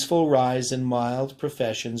 whose peaceful rise and mild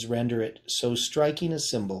professions render it so striking a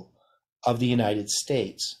symbol of the United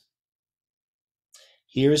States.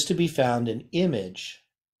 Here is to be found an image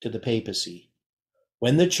to the papacy.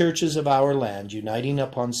 When the churches of our land, uniting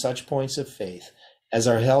upon such points of faith as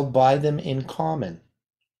are held by them in common,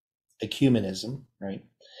 ecumenism, right,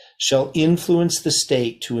 shall influence the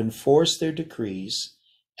state to enforce their decrees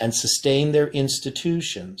and sustain their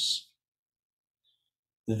institutions,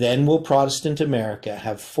 then will Protestant America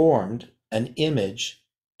have formed an image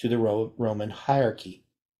to the Roman hierarchy.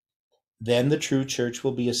 Then the true church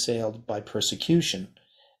will be assailed by persecution,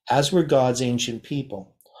 as were God's ancient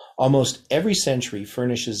people. Almost every century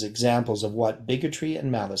furnishes examples of what bigotry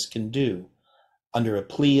and malice can do under a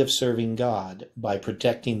plea of serving God by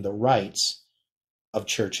protecting the rights of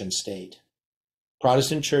church and state.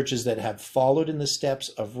 Protestant churches that have followed in the steps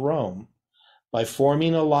of Rome by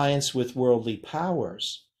forming alliance with worldly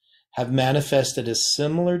powers have manifested a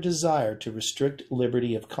similar desire to restrict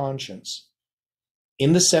liberty of conscience.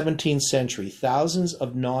 In the 17th century, thousands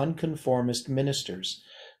of nonconformist ministers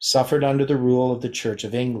suffered under the rule of the Church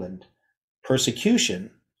of England.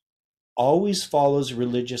 Persecution always follows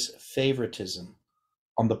religious favoritism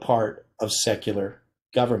on the part of secular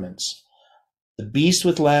governments. The beast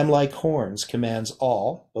with lamb-like horns commands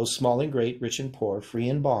all, both small and great, rich and poor, free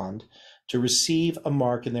and bond, to receive a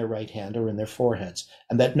mark in their right hand or in their foreheads,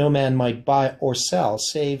 and that no man might buy or sell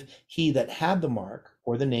save he that had the mark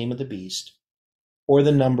or the name of the beast or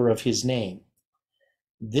the number of his name.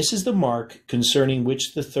 This is the mark concerning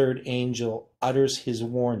which the third angel utters his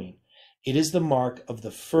warning. It is the mark of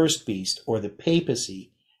the first beast or the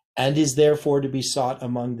papacy, and is therefore to be sought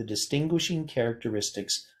among the distinguishing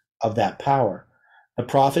characteristics of that power. The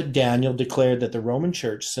prophet Daniel declared that the Roman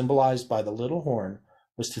Church, symbolized by the little horn,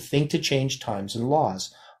 was to think to change times and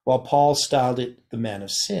laws, while Paul styled it the man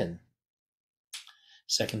of sin.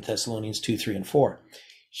 2 Thessalonians 2, 3, and 4.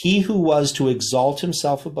 He who was to exalt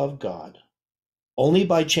himself above God, only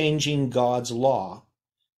by changing God's law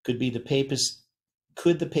could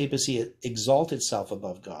the papacy exalt itself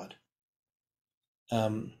above God.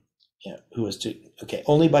 Only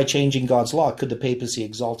by changing God's law could the papacy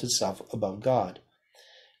exalt itself above God.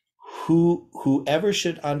 Whoever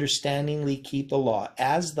should understandingly keep the law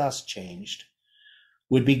as thus changed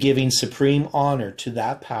would be giving supreme honor to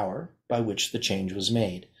that power by which the change was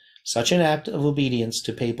made. Such an act of obedience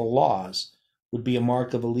to papal laws would be a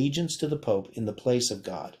mark of allegiance to the Pope in the place of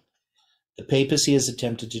God. The papacy has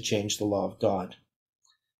attempted to change the law of God.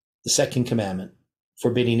 The second commandment,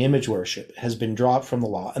 forbidding image worship, has been dropped from the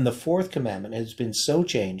law, and the fourth commandment has been so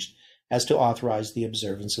changed as to authorize the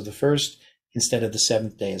observance of the first instead of the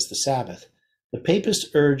seventh day as the Sabbath. The papists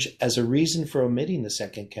urge as a reason for omitting the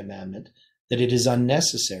second commandment that it is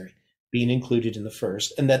unnecessary, being included in the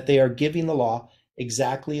first, and that they are giving the law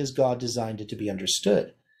exactly as God designed it to be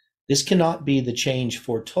understood. This cannot be the change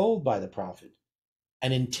foretold by the prophet.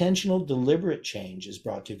 An intentional, deliberate change is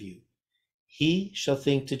brought to view. He shall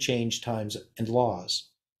think to change times and laws.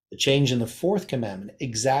 The change in the fourth commandment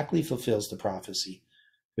exactly fulfills the prophecy.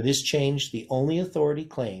 For this change, the only authority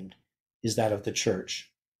claimed is that of the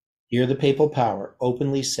church. Here, the papal power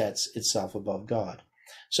openly sets itself above God.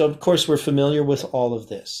 So, of course, we're familiar with all of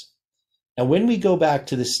this. Now, when we go back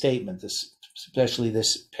to this statement, especially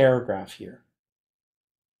this paragraph here,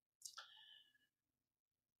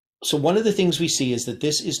 so one of the things we see is that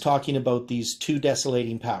this is talking about these two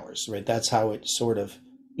desolating powers, right? That's how it sort of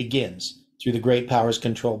begins, through the great powers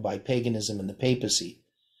controlled by paganism and the papacy.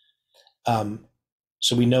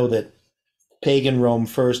 So we know that pagan Rome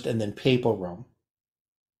first and then papal Rome.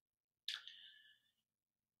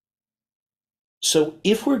 So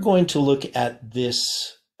if we're going to look at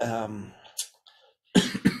this,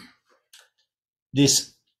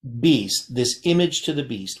 this beast, this image to the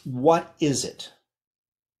beast, what is it?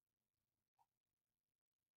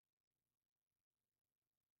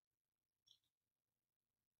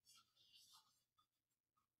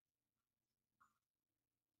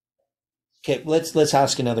 Okay, let's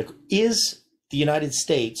ask another. Is the United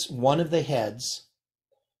States one of the heads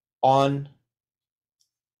on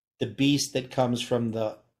the beast that comes from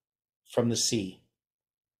the sea,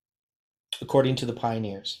 according to the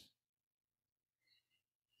pioneers?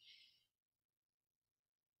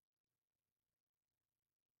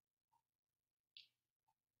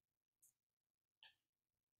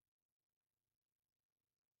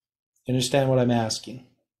 Understand what I'm asking?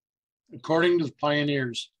 According to the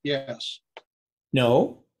pioneers, yes.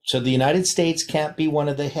 No. So the United States can't be one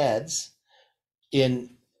of the heads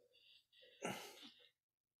in,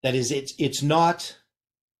 that is, it's not,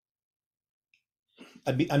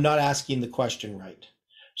 I'm not asking the question right.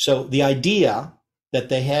 So the idea that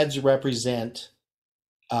the heads represent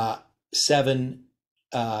seven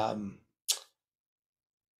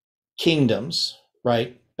kingdoms,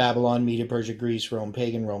 right? Babylon, Media, Persia, Greece, Rome,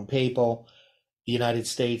 pagan, Rome, papal, the United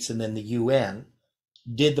States, and then the UN.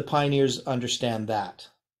 Did the pioneers understand that?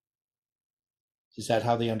 Is that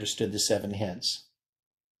how they understood the seven heads?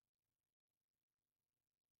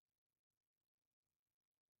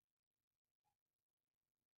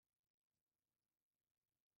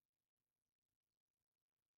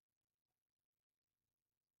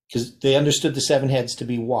 Because they understood the seven heads to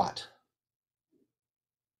be what?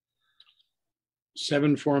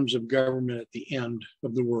 7 forms of government at the end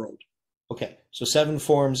of the world. Okay, so 7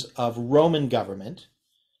 forms of Roman government,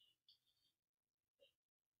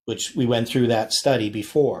 which we went through that study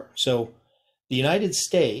before. So the United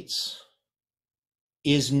States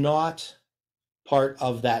is not part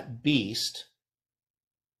of that beast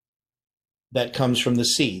that comes from the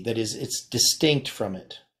sea. That is, it's distinct from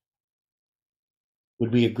it.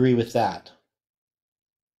 Would we agree with that?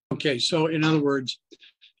 Okay, so in other words,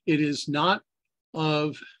 it is not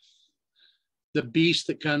of the beast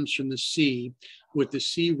that comes from the sea, with the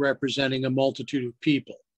sea representing a multitude of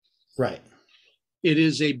people. Right. It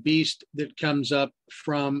is a beast that comes up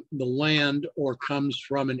from the land or comes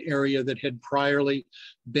from an area that had priorly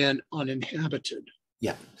been uninhabited.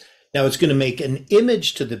 Yeah. Now it's going to make an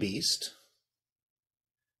image to the beast,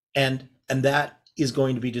 and that is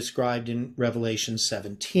going to be described in Revelation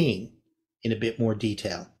 17 in a bit more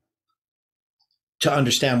detail to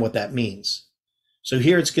understand what that means. So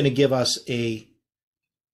here it's going to give us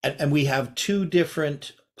and we have 2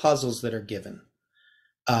 different puzzles that are given.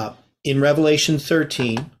 In Revelation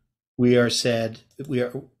 13, it's said,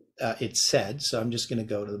 so I'm just going to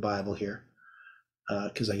go to the Bible here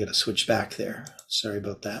because I got to switch back there. Sorry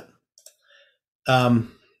about that.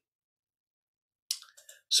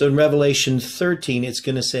 So in Revelation 13, it's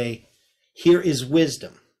going to say, here is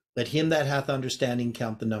wisdom. Let him that hath understanding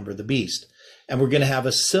count the number of the beast. And we're going to have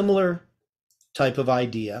a similar type of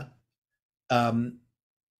idea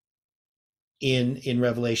in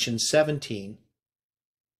Revelation 17.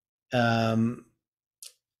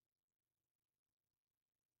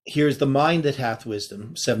 Here's the mind that hath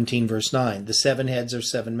wisdom, 17 verse 9. The 7 heads are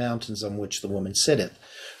 7 mountains on which the woman sitteth.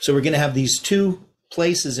 So we're going to have these 2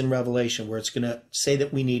 places in Revelation where it's going to say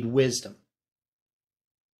that we need wisdom.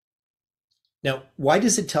 Now, why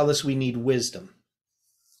does it tell us we need wisdom?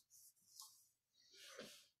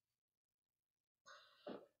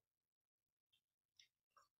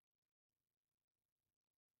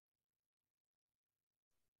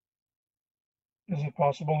 Is it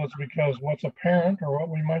possible it's because what's apparent or what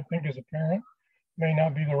we might think is apparent may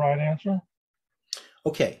not be the right answer?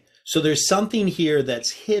 Okay, so there's something here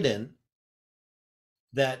that's hidden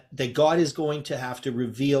that God is going to have to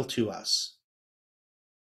reveal to us.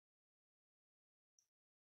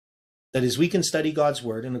 That is, we can study God's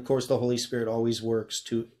word, and of course the Holy Spirit always works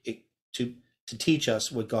to teach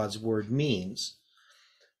us what God's word means.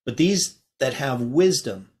 But these that have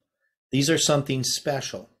wisdom These are something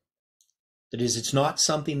special. That is, it's not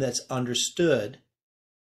something that's understood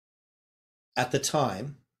at the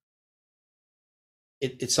time.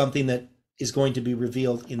 It's something that is going to be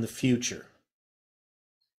revealed in the future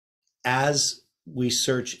as we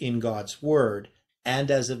search in God's word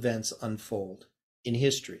and as events unfold in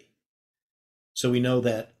history. So we know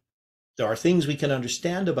that there are things we can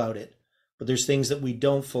understand about it, but there's things that we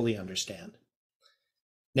don't fully understand.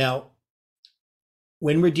 Now,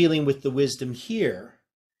 when we're dealing with the wisdom here,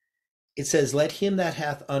 it says, let him that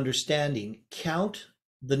hath understanding count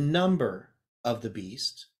the number of the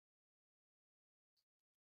beast.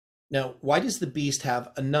 Now, why does the beast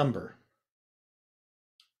have a number?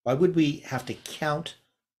 Why would we have to count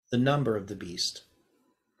the number of the beast?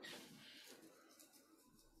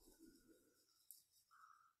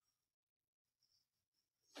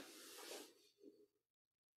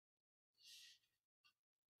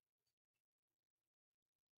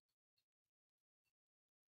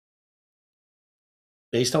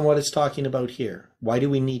 Based on what it's talking about here, why do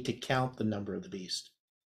we need to count the number of the beast?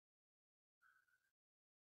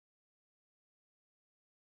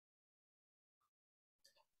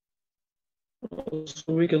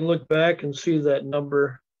 So we can look back and see that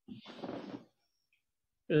number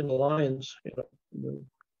in the lines, the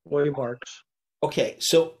waymarks. Okay,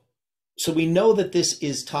 so we know that this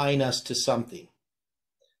is tying us to something.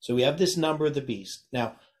 So we have this number of the beast.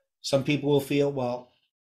 Now, some people will feel, well,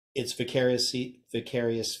 it's vicarious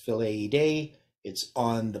filii Dei. It's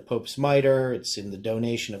on the Pope's mitre. It's in the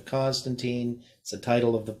donation of Constantine. It's the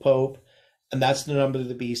title of the Pope. And that's the number of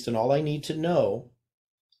the beast. And all I need to know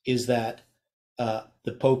is that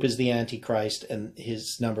the Pope is the Antichrist and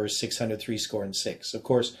his number is 603 Of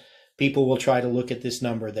course, people will try to look at this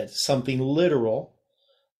number that's something literal,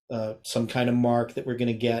 some kind of mark that we're going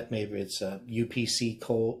to get. Maybe it's a UPC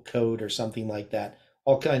code or something like that.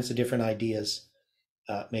 All kinds of different ideas.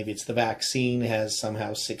 Maybe it's the vaccine has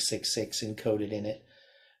somehow 666 encoded in it,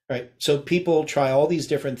 right? So people try all these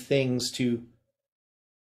different things to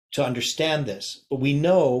understand this, but we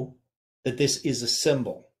know that this is a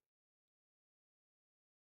symbol.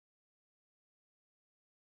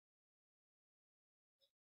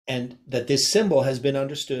 And that this symbol has been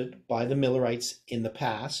understood by the Millerites in the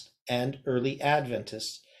past, and early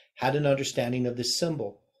Adventists had an understanding of this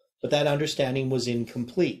symbol. But that understanding was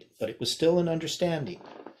incomplete, but it was still an understanding.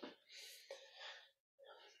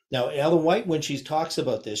 Now, Ellen White, when she talks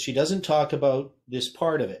about this, she doesn't talk about this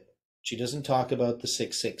part of it. She doesn't talk about the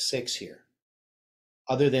 666 here,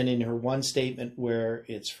 other than in her one statement where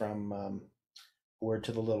it's from Word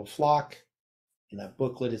to the Little Flock. In that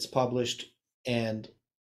booklet, it's published, and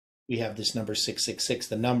we have this number 666.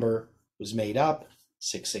 The number was made up,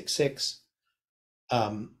 666.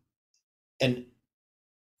 And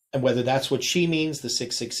whether that's what she means, the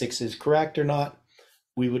 666 is correct or not,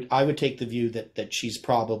 I would take the view that she's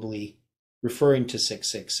probably referring to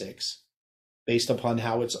 666 based upon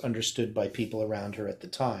how it's understood by people around her at the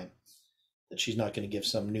time, that she's not going to give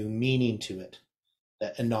some new meaning to it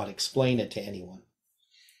and not explain it to anyone.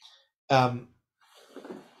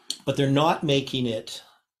 But they're not making it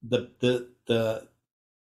the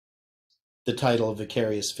title of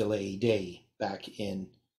Vicarious Filii Dei back in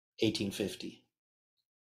 1850.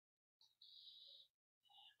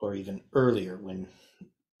 Or even earlier when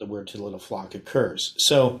the Word to the Little Flock occurs.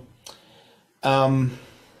 So, so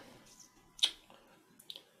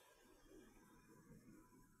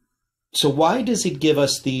why does it give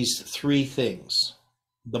us these three things?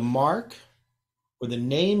 The mark, or the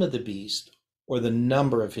name of the beast, or the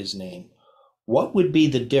number of his name? What would be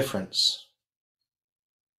the difference?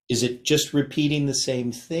 Is it just repeating the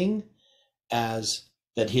same thing as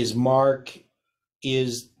that his mark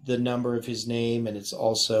is the number of his name and it's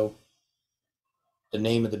also the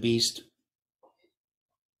name of the beast?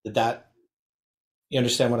 You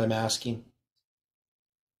understand what I'm asking?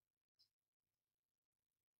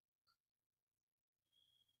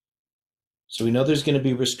 So we know there's going to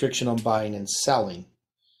be restriction on buying and selling,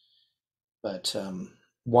 but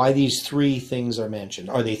why these three things are mentioned?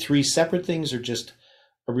 Are they three separate things or just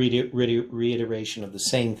a reiteration of the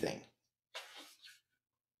same thing?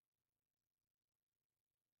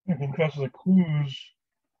 Because of the clues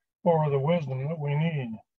for the wisdom that we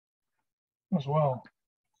need as well.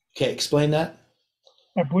 Okay, explain that.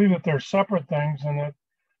 I believe that they're separate things and that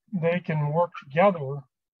they can work together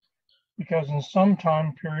because in some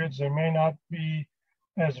time periods they may not be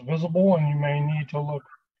as visible and you may need to look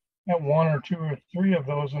at one or two or three of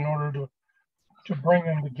those in order to bring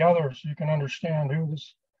them together so you can understand who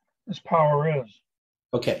this power is.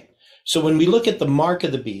 Okay, so when we look at the mark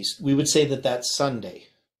of the beast, we would say that that's Sunday,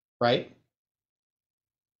 right?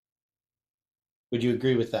 Would you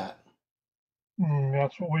agree with that?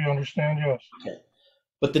 That's what we understand, yes. Okay.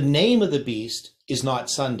 But the name of the beast is not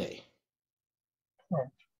Sunday. Right.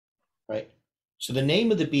 Right? So the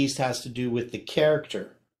name of the beast has to do with the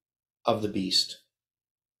character of the beast.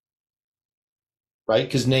 Right?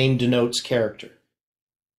 Because name denotes character.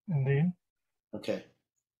 Indeed. Okay.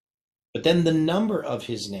 But then the number of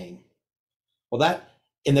his name. Well, that,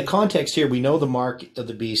 in the context here, we know the mark of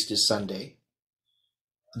the beast is Sunday.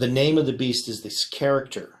 The name of the beast is this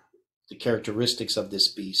character, the characteristics of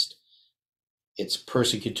this beast, its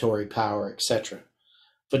persecutory power, etc.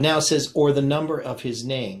 But now it says, or the number of his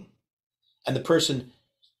name. And the person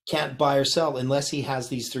can't buy or sell unless he has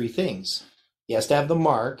these three things. He has to have the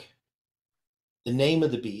mark, the name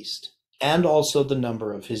of the beast, and also the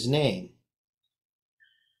number of his name.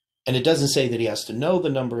 And it doesn't say that he has to know the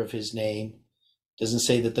number of his name. It doesn't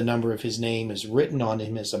say that the number of his name is written on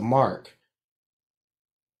him as a mark.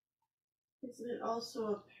 Isn't it also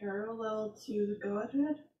a parallel to the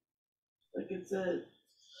Godhead? Like it's a,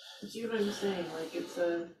 do you know what I'm saying? Like it's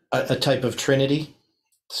A type of Trinity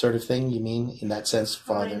sort of thing, you mean, in that sense,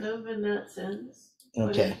 Father? kind of in that sense.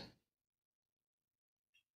 Okay.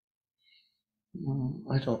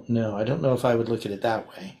 I don't know. I don't know if I would look at it that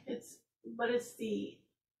way. It's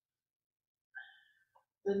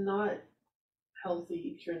the not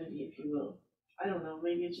healthy Trinity, if you will. I don't know.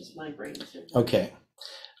 Maybe it's just my brain. Okay.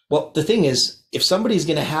 Well, the thing is, if somebody's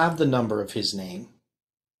going to have the number of his name,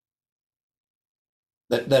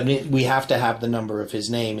 that means we have to have the number of his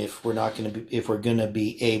name if we're going to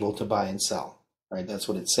be able to buy and sell, right? That's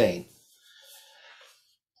what it's saying.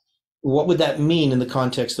 What would that mean in the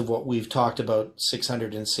context of what we've talked about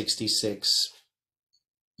 666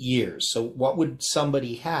 years? So what would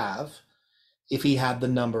somebody have if he had the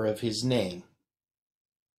number of his name?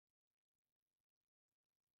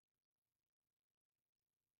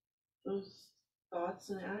 Those thoughts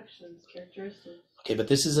and actions, characteristics. Okay, but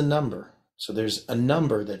this is a number. So there's a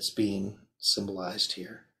number that's being symbolized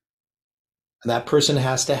here. And that person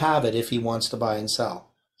has to have it if he wants to buy and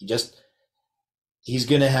sell. He's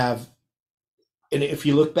going to have, and if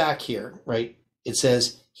you look back here, right, it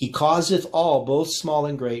says, he causeth all, both small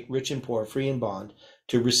and great, rich and poor, free and bond,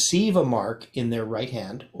 to receive a mark in their right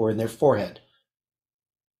hand or in their forehead.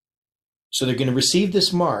 So they're going to receive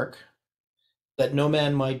this mark that no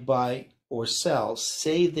man might buy or sell,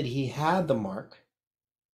 save that he had the mark.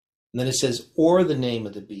 And then it says, or the name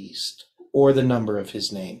of the beast, or the number of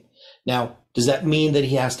his name. Now, does that mean that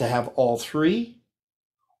he has to have all three,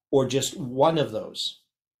 or just one of those?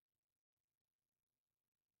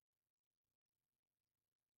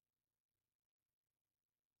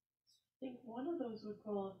 I think one of those would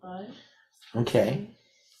qualify. Okay.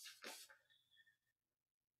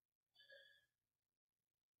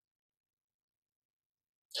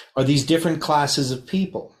 Are these different classes of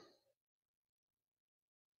people?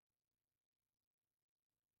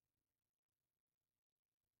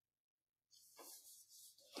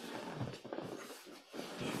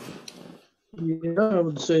 Yeah, I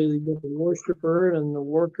would say you got the worshiper and the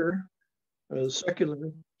worker,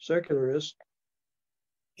 secularist.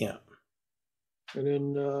 Yeah. And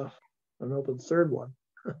then I don't know the third one.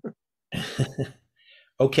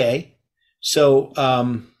 Okay. So,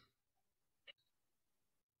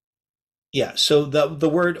 yeah, so the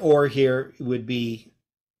word or here would be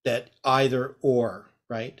that either or,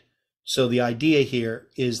 right? So the idea here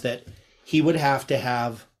is that he would have to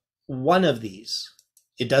have one of these.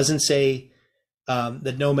 It doesn't say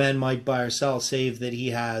that no man might buy or sell, save that he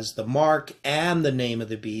has the mark and the name of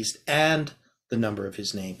the beast and the number of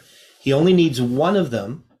his name. He only needs one of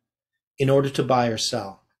them in order to buy or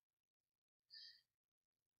sell.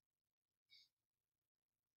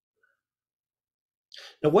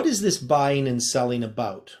 Now, what is this buying and selling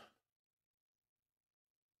about?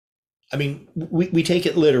 I mean, we take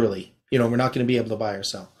it literally. You know, we're not going to be able to buy or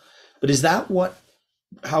sell. But is that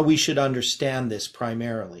how we should understand this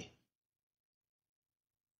primarily?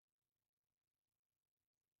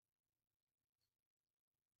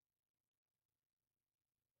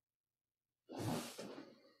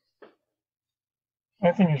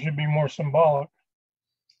 I think it should be more symbolic.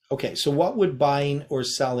 Okay, so what would buying or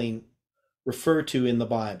selling refer to in the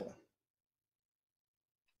Bible?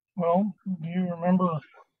 Well, do you remember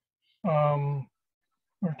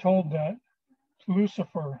we're told that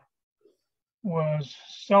Lucifer was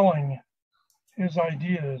selling his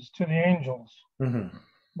ideas to the angels,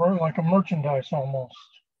 like a merchandise almost.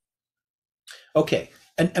 Okay,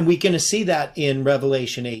 and we're going to see that in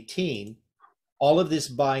Revelation 18. All of this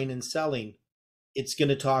buying and selling, it's going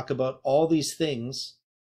to talk about all these things,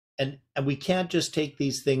 and we can't just take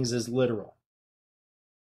these things as literal.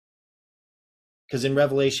 because in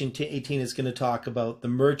Revelation 18, it's going to talk about the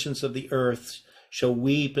merchants of the earth shall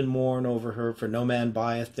weep and mourn over her, for no man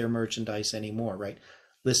buyeth their merchandise anymore, right?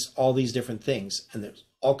 Lists all these different things, and there's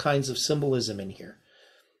all kinds of symbolism in here.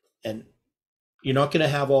 And you're not going to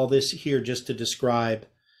have all this here just to describe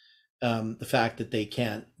the fact that they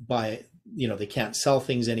can't buy, they can't sell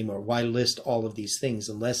things anymore. Why list all of these things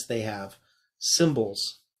unless they have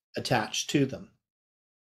symbols attached to them,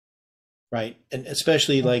 right? And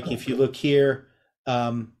especially like if you look here,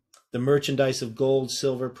 the merchandise of gold,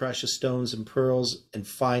 silver, precious stones, and pearls, and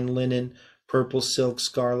fine linen, purple, silk,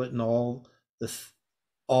 scarlet, and all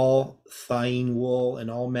thyine wool, and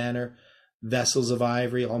all manner vessels of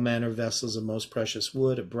ivory, all manner of vessels of most precious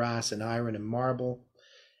wood, of brass, and iron, and marble,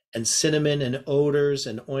 and cinnamon, and odors,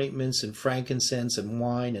 and ointments, and frankincense, and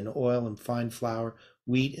wine, and oil, and fine flour,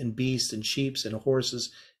 wheat, and beasts, and sheep, and horses,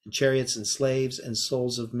 and chariots, and slaves, and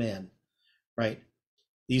souls of men. Right?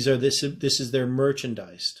 This is their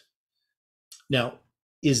merchandise. Now,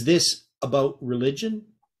 is this about religion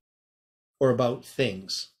or about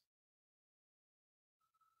things?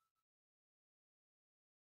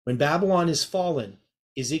 When Babylon is fallen,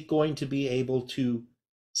 is it going to be able to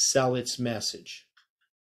sell its message?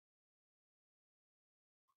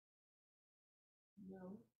 No,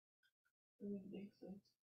 I don't think so.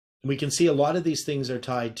 We can see a lot of these things are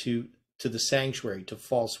tied to the sanctuary, to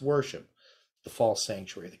false worship, the false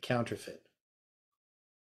sanctuary, the counterfeit.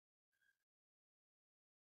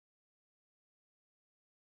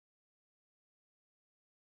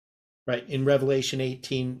 Right, in Revelation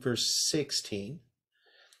 18, verse 16,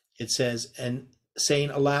 it says, and saying,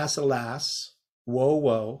 alas, alas, woe,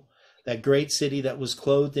 woe, that great city that was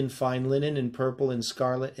clothed in fine linen and purple and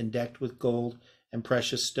scarlet and decked with gold and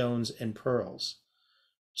precious stones and pearls.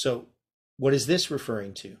 So what is this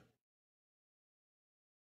referring to?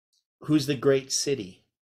 Who's the great city?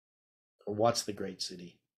 Or what's the great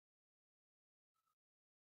city?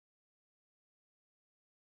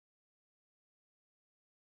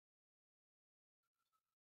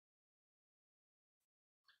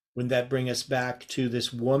 Wouldn't that bring us back to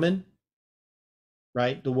this woman,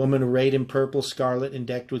 right? The woman arrayed in purple, scarlet, and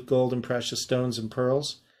decked with gold and precious stones and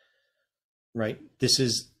pearls, right? This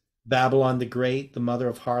is Babylon the Great, the mother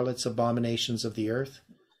of harlots, abominations of the earth.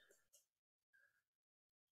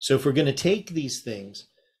 So if we're going to take these things,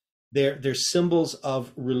 they're symbols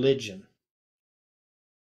of religion.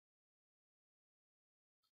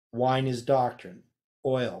 Wine is doctrine.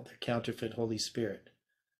 Oil, the counterfeit Holy Spirit,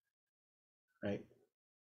 right?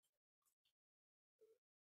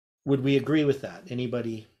 Would we agree with that?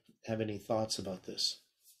 Anybody have any thoughts about this?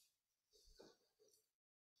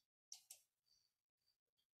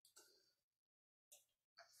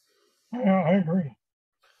 Yeah, I agree.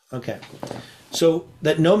 Okay. So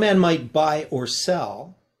that no man might buy or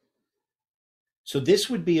sell. So this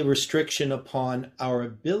would be a restriction upon our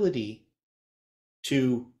ability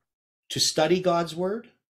to study God's word,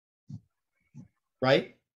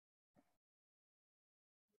 right?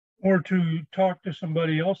 Or to talk to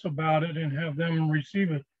somebody else about it and have them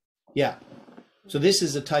receive it. Yeah. So this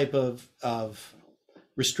is a type of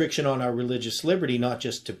restriction on our religious liberty, not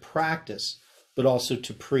just to practice, but also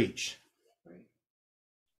to preach. Right.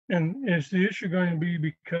 And is the issue going to be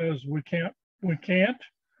because we can't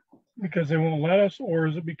because they won't let us, or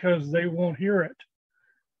is it because they won't hear it?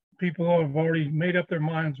 People have already made up their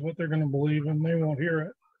minds what they're going to believe and they won't hear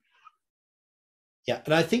it. Yeah,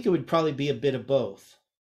 and I think it would probably be a bit of both.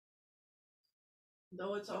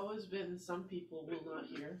 Though it's always been some people will not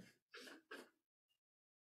hear.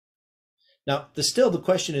 Now, the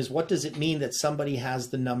question is, what does it mean that somebody has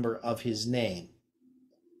the number of his name?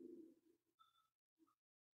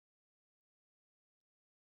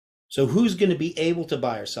 So who's going to be able to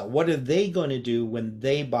buy or sell? What are they going to do when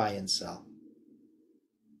they buy and sell?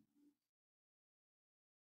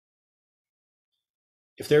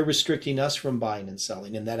 If they're restricting us from buying and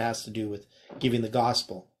selling, and that has to do with giving the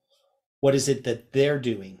gospel, what is it that they're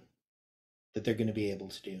doing that they're going to be able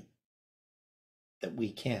to do that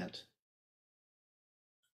we can't?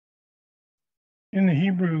 In the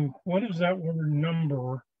Hebrew, what is that word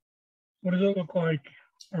number? What does it look like?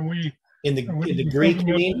 Are we In the thinking Greek, of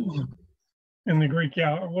you it mean? in the Greek,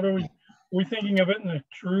 yeah. What are we thinking of it in the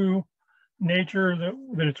true nature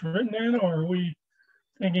that it's written in, or are we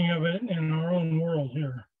thinking of it in our own world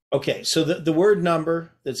here? Okay, so the word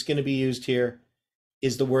number that's going to be used here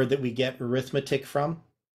is the word that we get arithmetic from.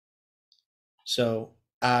 So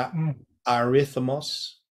arithmos.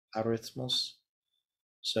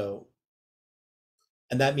 So,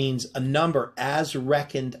 and that means a number as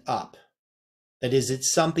reckoned up. That is,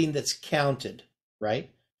 it's something that's counted, right?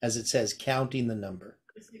 As it says, counting the number.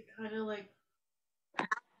 Is it kind of like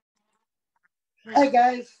Hi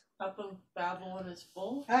guys. Cup of Babylon is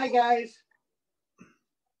full. Hi guys.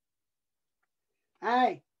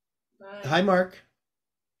 Hi. Hi, Mark.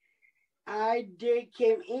 I did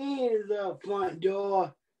came in the front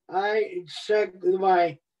door. I checked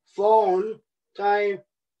my phone. Time.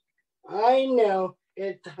 I know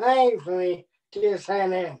it's time for me to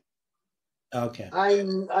sign in. Okay. I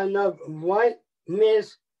know what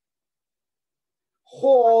Miss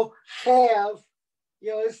Hall have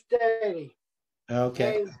your study.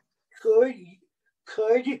 Okay. And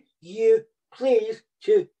could you please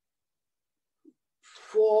to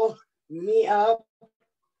for me up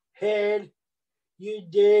head you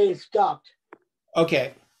did stopped.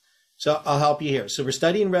 Okay. So I'll help you here. So we're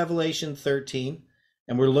studying Revelation 13,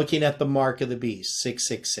 and we're looking at the mark of the beast,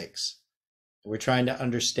 666. We're trying to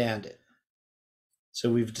understand it.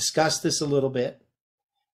 So we've discussed this a little bit,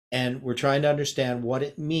 and we're trying to understand what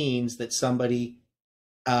it means that somebody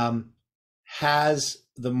has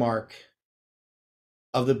the mark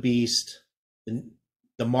of the beast,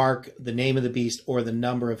 the mark, the name of the beast, or the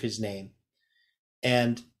number of his name.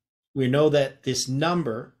 And we know that this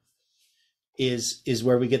number is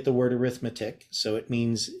where we get the word arithmetic. So it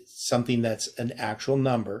means something that's an actual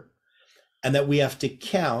number, and that we have to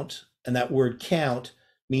count. And that word count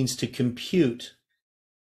means to compute,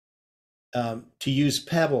 to use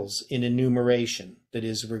pebbles in enumeration. That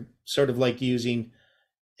is, we're sort of like using,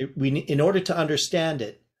 in order to understand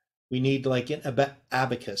it, we need like an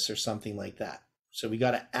abacus or something like that. So we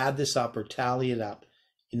got to add this up or tally it up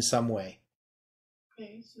in some way.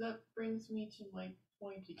 Okay, so that brings me to my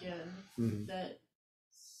point again, that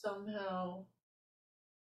somehow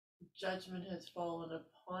judgment has fallen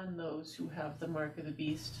upon those who have the mark of the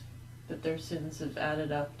beast, that their sins have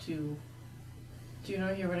added up to, do you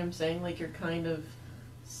know, hear what I'm saying? Like you're kind of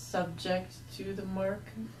subject to the mark,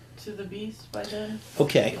 to the beast by then?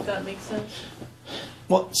 Okay. If that makes sense?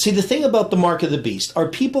 Well, see, the thing about the mark of the beast, are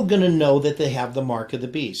people going to know that they have the mark of the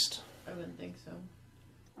beast? I wouldn't think so.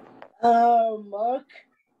 Mark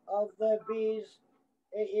of the beast,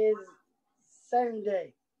 it is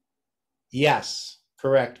Sunday. Yes,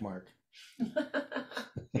 correct, Mark.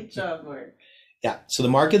 Good job, Mark. Yeah, so the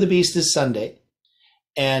mark of the beast is Sunday.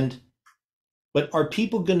 But are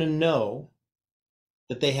people going to know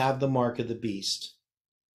that they have the mark of the beast?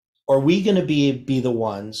 Are we going to be the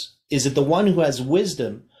ones? Is it the one who has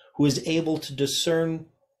wisdom who is able to discern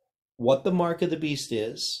what the mark of the beast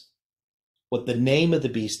is, what the name of the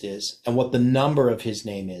beast is, and what the number of his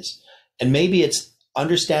name is? And maybe it's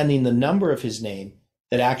understanding the number of his name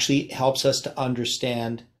that actually helps us to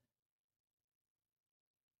understand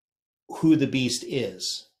who the beast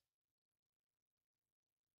is.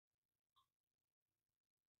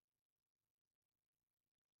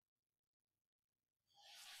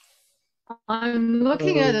 I'm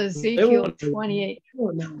looking at Ezekiel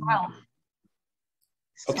 28:12.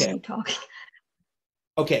 Okay. Talking.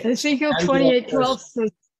 Okay. Ezekiel 28:12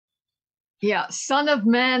 says, yeah, Son of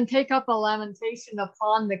man, take up a lamentation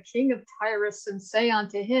upon the king of Tyrus and say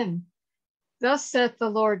unto him, thus saith the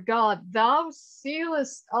Lord God, thou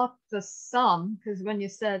sealest up the sum, because when you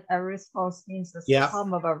said arithmos means the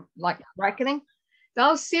sum of a like reckoning,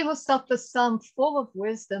 thou sealest up the sum full of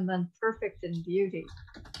wisdom and perfect in beauty.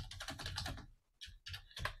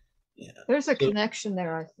 Yeah. There's a connection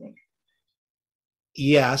there, I think.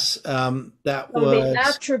 Yes, that So was the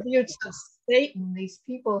attributes of Satan. These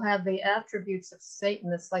people have the attributes of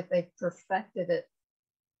Satan. It's like they've perfected it,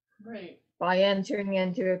 right, by entering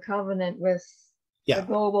into a covenant with the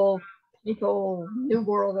global people, new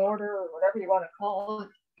world order, or whatever you want to call it,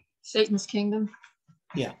 Satan's kingdom.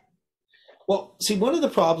 Yeah. Well, see, one of the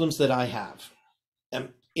problems that I have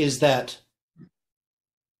is that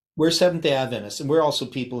we're Seventh-day Adventists, and we're also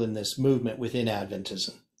people in this movement within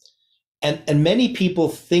Adventism. And many people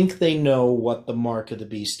think they know what the mark of the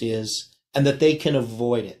beast is and that they can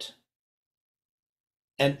avoid it.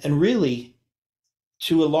 And really,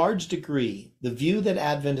 to a large degree, the view that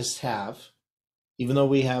Adventists have, even though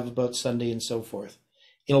we have about Sunday and so forth,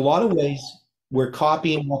 in a lot of ways, we're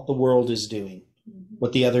copying what the world is doing,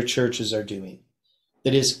 what the other churches are doing.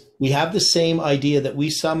 That is, we have the same idea that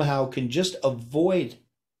we somehow can just avoid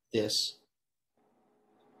this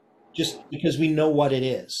just because we know what it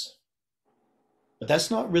is. But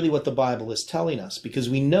that's not really what the Bible is telling us, because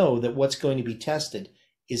we know that what's going to be tested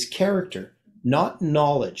is character, not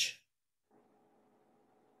knowledge.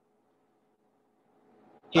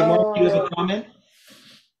 Okay, Mark, do you have a comment?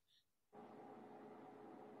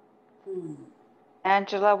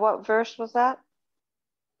 Angela, what verse was that?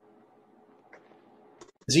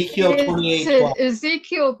 Ezekiel 28:12.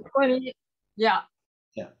 Ezekiel 20. Yeah.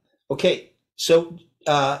 Yeah. Okay. So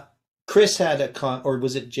Chris had a or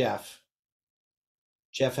was it Jeff?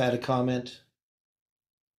 Jeff had a comment.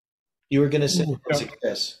 You were going to say, was it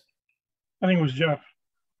Chris? I think it was Jeff.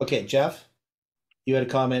 Okay, Jeff, you had a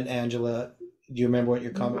comment. Angela, do you remember what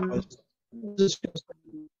your comment was? Discuss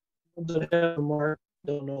the have a mark.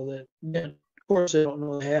 Don't know that. Yeah, of course, they don't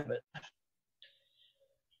know they have it.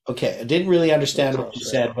 Okay, I didn't really understand what you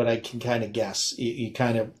said, but I can kind of guess. You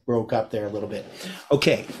kind of broke up there a little bit.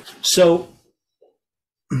 Okay, so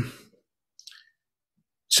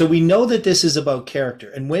we know that this is about character,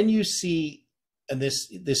 and when you see, and this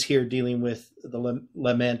here dealing with the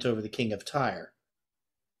lament over the king of Tyre,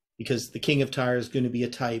 because the king of Tyre is going to be a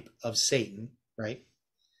type of Satan, right?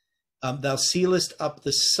 Thou sealest up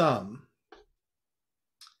the sum.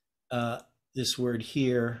 This word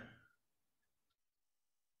here.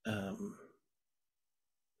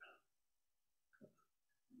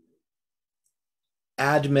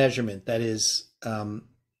 Add measurement, that is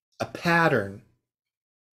a pattern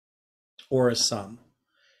or a sum.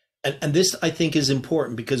 And this, I think, is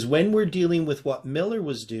important because when we're dealing with what Miller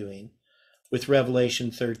was doing with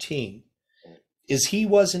Revelation 13, is he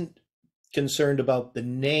wasn't concerned about the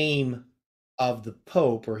name of the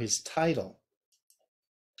Pope or his title.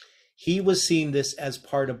 He was seeing this as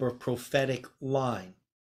part of a prophetic line.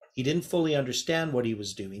 He didn't fully understand what he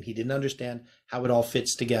was doing. He didn't understand how it all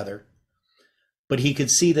fits together. But he could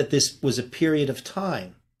see that this was a period of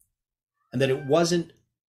time and that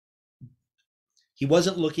he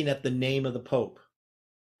wasn't looking at the name of the Pope,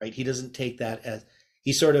 right? He doesn't take that as,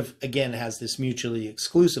 he sort of, again, has this mutually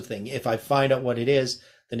exclusive thing. If I find out what it is,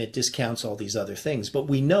 then it discounts all these other things. But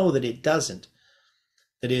we know that it doesn't.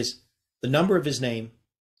 That is, the number of his name,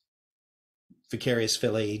 Vicarius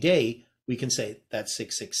Filii Dei, we can say that's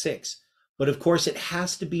 666. But of course, it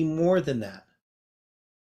has to be more than that.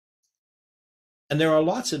 And there are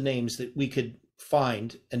lots of names that we could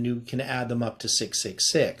find and you can add them up to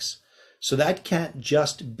 666. So that can't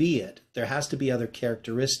just be it. There has to be other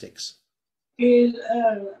characteristics. I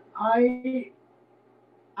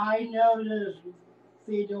know this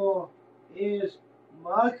Theodore is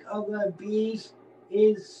mark of the beast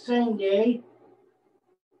is Sunday,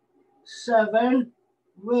 7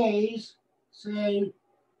 ways saying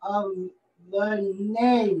of the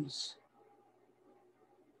names.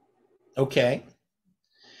 Okay.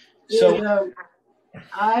 So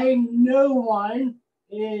I know one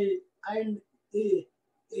is the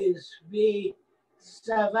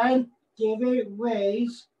 7 different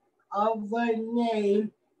ways of the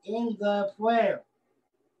name in the prayer.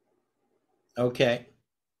 Okay.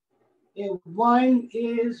 One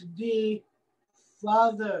is the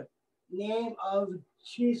Father name of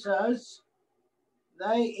Jesus.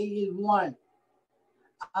 That is one.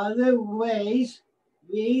 Other ways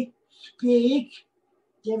we speak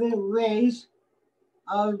different ways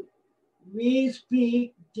of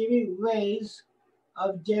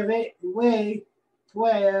different way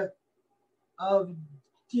prayer of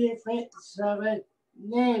different 7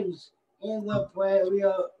 names in the prayer we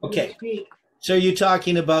speak. So you're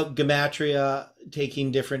talking about gematria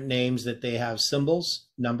taking different names that they have symbols,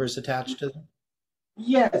 numbers attached to them?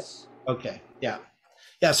 Yes. Okay, yeah.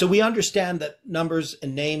 Yeah, so we understand that numbers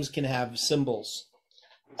and names can have symbols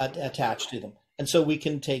attached to them. And so we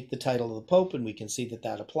can take the title of the Pope and we can see that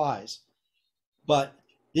that applies. But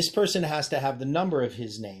this person has to have the number of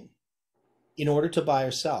his name in order to buy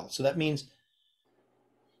or sell. So that means,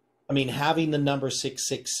 I mean, having the number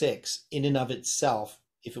 666 in and of itself,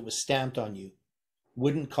 if it was stamped on you,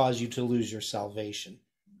 wouldn't cause you to lose your salvation.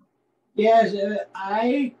 Yes,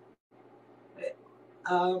 I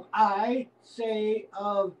say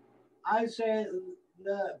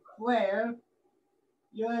the prayer.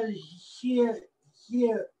 You're here.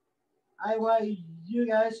 I want you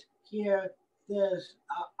guys hear this.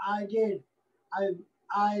 I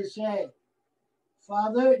say,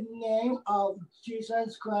 Father, name of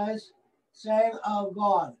Jesus Christ, Son of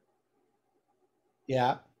God.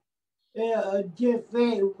 Yeah.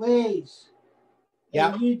 Different ways.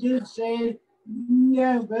 Yeah. And you did say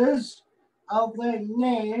numbers of the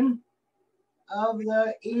name of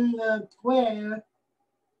the in the prayer.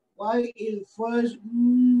 What is first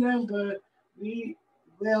number we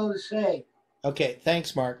will say? Okay,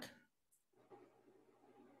 thanks, Mark.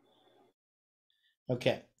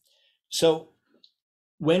 Okay, so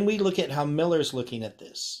when we look at how Miller's looking at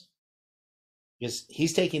this, because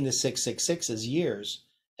he's taking the 666 as years,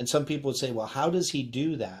 and some people would say, well, how does he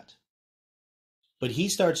do that? But he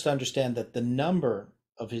starts to understand that the number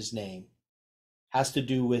of his name has to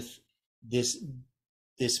do with this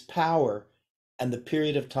power and the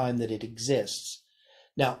period of time that it exists.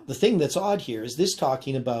 Now, the thing that's odd here is this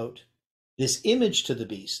talking about this image to the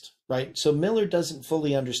beast, right? So Miller doesn't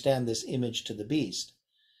fully understand this image to the beast.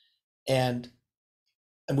 And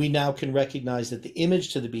we now can recognize that the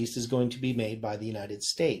image to the beast is going to be made by the United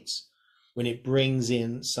States when it brings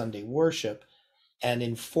in Sunday worship and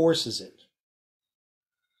enforces it.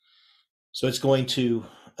 So it's going to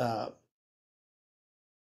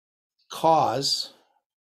cause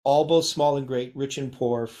all, both small and great, rich and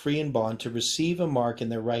poor, free and bond, to receive a mark in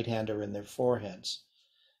their right hand or in their foreheads.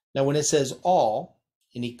 Now, when it says all,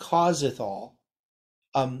 and he causeth all,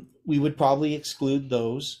 we would probably exclude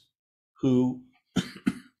those who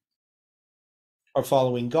are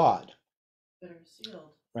following God. That are sealed.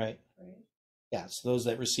 Right? Right. Yes, those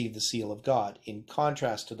that receive the seal of God, in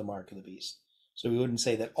contrast to the mark of the beast. So we wouldn't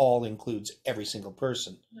say that all includes every single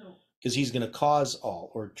person. No. Because he's going to cause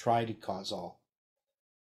all, or try to cause all,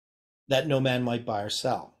 that no man might buy or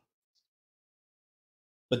sell.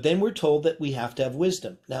 But then we're told that we have to have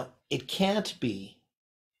wisdom. Now, it can't be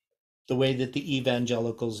the way that the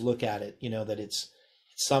evangelicals look at it, that it's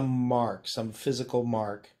some mark, some physical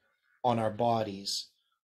mark on our bodies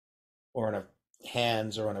or on our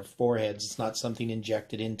hands or on our foreheads. It's not something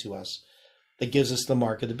injected into us that gives us the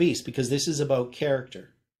mark of the beast, because this is about character.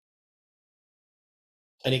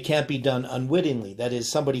 And it can't be done unwittingly. That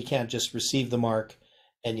is, somebody can't just receive the mark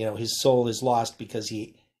and, his soul is lost because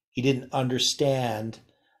he didn't understand,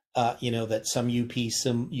 that some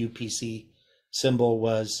UPC symbol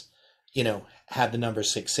was, had the number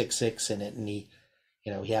 666 in it, and he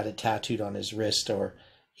had it tattooed on his wrist, or,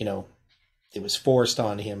 it was forced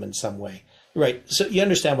on him in some way. Right. So you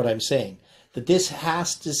understand what I'm saying, that this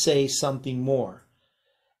has to say something more.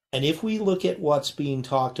 And if we look at what's being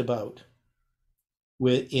talked about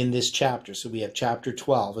in this chapter, so we have chapter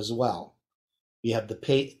 12 as well. We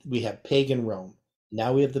have pagan Rome.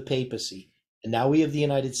 Now we have the papacy, and now we have the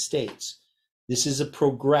United States. This is a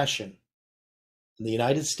progression. And the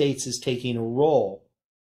United States is taking a role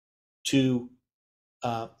to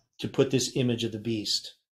put this image of the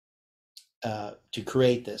beast, to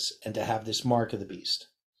create this and to have this mark of the beast.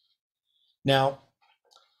 Now,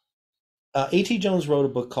 A.T. Jones wrote a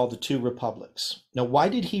book called The Two Republics. Now, why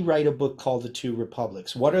did he write a book called The Two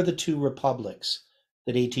Republics? What are the two republics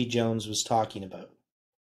that A.T. Jones was talking about?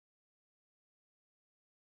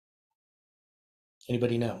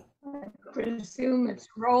 Anybody know? I presume it's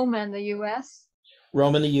Rome and the U.S.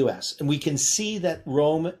 Rome and the U.S. And we can see that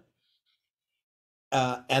Rome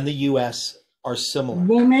and the U.S. are similar.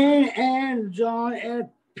 Woman and John and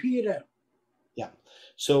Peter. Yeah.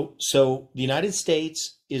 So the United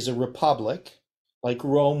States is a republic, like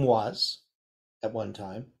Rome was at one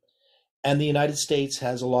time. And the United States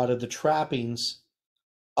has a lot of the trappings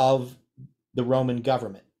of the Roman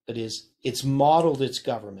government. That is, it's modeled its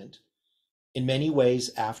government in many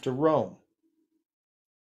ways after Rome.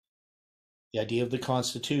 The idea of the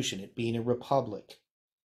Constitution, it being a republic,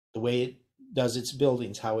 the way it does its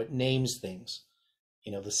buildings, how it names things,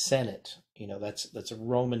 the Senate, that's a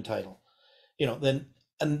Roman title,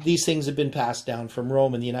 and these things have been passed down from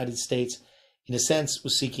Rome, and the United States, in a sense,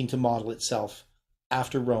 was seeking to model itself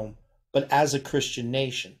after Rome, but as a Christian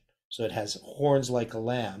nation. So it has horns like a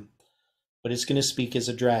lamb, but it's going to speak as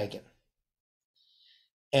a dragon.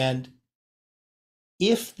 And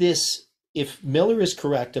if Miller is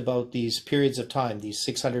correct about these periods of time, these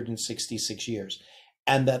 666 years,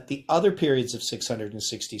 and that the other periods of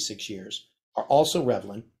 666 years are also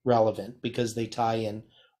relevant because they tie in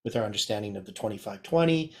with our understanding of the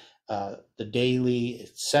 2520, the daily,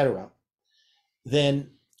 etc., then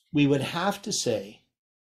we would have to say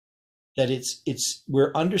that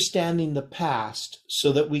we're understanding the past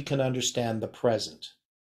so that we can understand the present.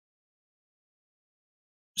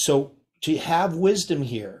 So to have wisdom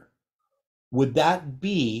here, would that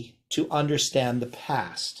be to understand the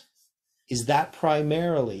past? Is that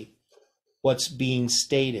primarily what's being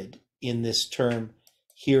stated in this term,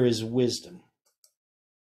 here is wisdom?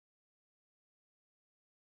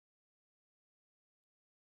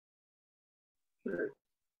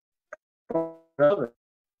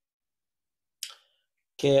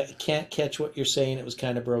 Okay, I can't catch what you're saying. It was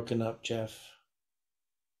kind of broken up, Jeff.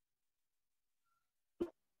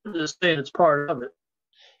 I'm just saying it's part of it.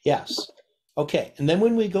 Yes. Okay. And then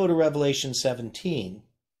when we go to Revelation 17,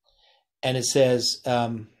 and it says,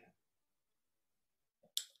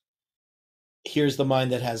 here's the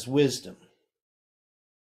mind that has wisdom.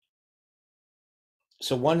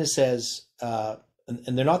 So one says, and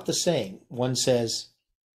they're not the same. One says,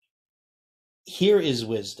 here is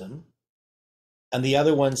wisdom. And the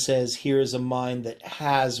other one says, here is a mind that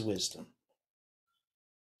has wisdom.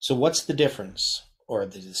 So what's the difference? Or are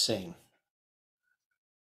they the same?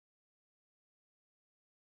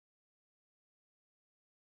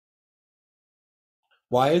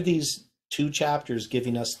 Why are these 2 chapters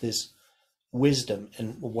giving us this wisdom,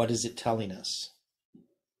 and what is it telling us?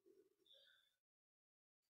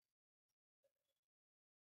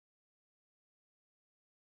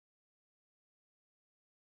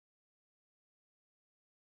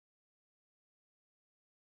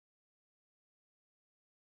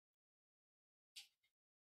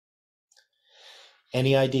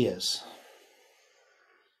 Any ideas?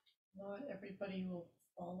 Not everybody will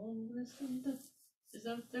follow wisdom that is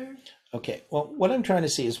out there. Okay, well, what I'm trying to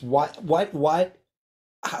see is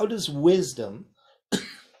how does wisdom,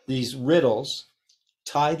 these riddles,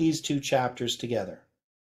 tie these 2 chapters together?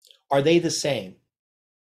 Are they the same?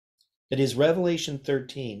 That is Revelation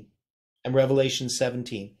 13 and Revelation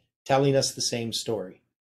 17 telling us the same story.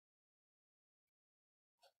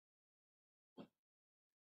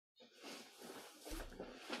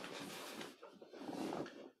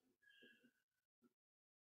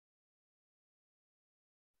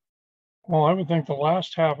 Well, I would think the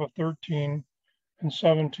last half of 13 and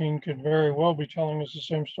 17 could very well be telling us the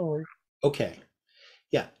same story. Okay.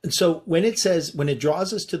 Yeah. And so when it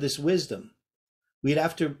draws us to this wisdom, we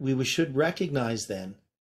should recognize then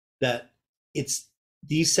that it's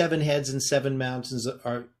these 7 heads and 7 mountains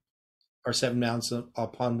are 7 mountains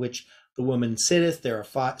upon which the woman sitteth. There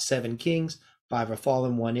are 7 kings, 5 are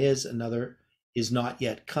fallen, 1 is, another is not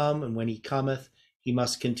yet come, and when he cometh, he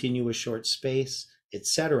must continue a short space,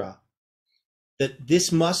 etc. That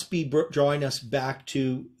this must be drawing us back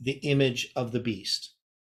to the image of the beast.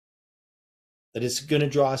 That it's going to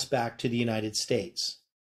draw us back to the United States.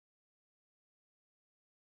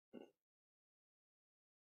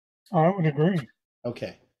 I would agree.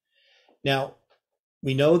 Okay. Now,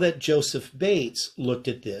 we know that Joseph Bates looked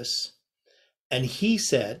at this, and he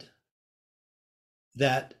said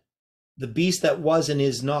that the beast that was and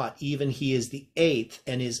is not, even he is the 8th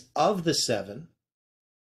and is of the 7,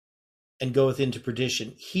 and goeth into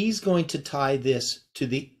perdition. He's going to tie this to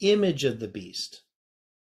the image of the beast.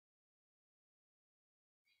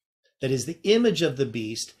 That is, the image of the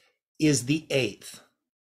beast is the 8th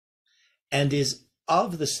and is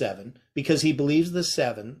of the 7, because he believes the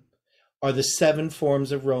 7 are the 7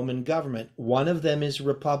 forms of Roman government. One of them is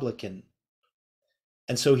Republican.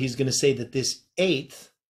 And so he's going to say that this 8th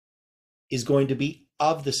is going to be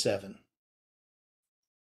of the 7.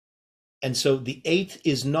 And so the 8th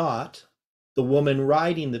is not the woman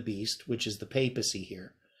riding the beast, which is the papacy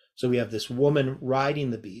here. So we have this woman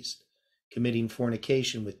riding the beast, committing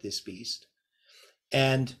fornication with this beast.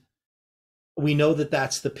 And we know that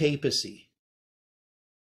that's the papacy.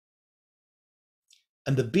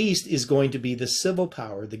 And the beast is going to be the civil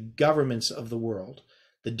power, the governments of the world,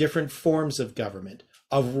 the different forms of government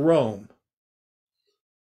of Rome,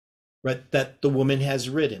 right, that the woman has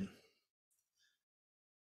ridden.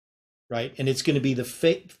 Right? And it's going to be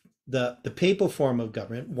the papal form of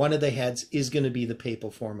government. One of the heads is going to be the papal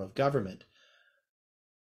form of government.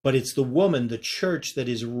 But it's the woman, the church, that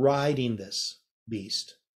is riding this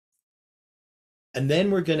beast. And then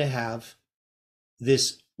we're going to have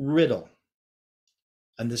this riddle.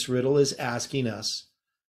 And this riddle is asking us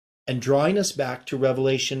and drawing us back to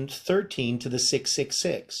Revelation 13, to the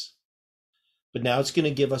 666. But now it's going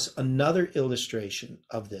to give us another illustration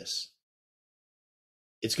of this.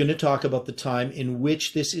 It's going to talk about the time in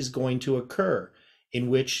which this is going to occur, in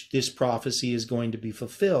which this prophecy is going to be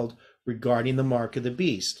fulfilled regarding the mark of the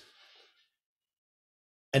beast.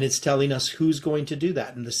 And it's telling us who's going to do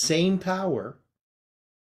that. And the same power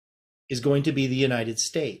is going to be the United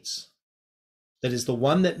States. That is, the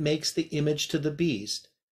one that makes the image to the beast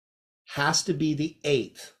has to be the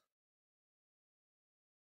 8th.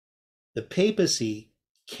 The papacy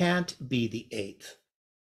can't be the 8th.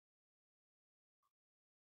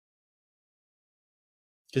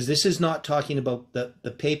 Because this is not talking about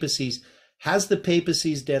the papacy's. Has the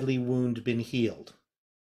papacy's deadly wound been healed?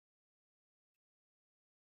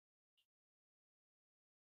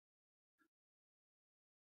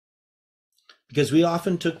 Because we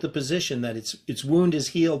often took the position that its wound is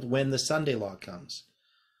healed when the Sunday law comes.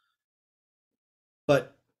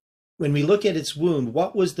 But when we look at its wound,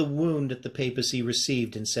 what was the wound that the papacy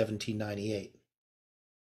received in 1798?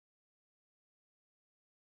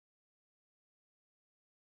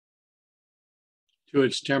 To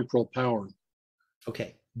its temporal power.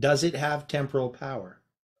 Okay. Does it have temporal power?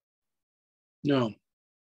 No.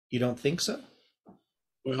 You don't think so?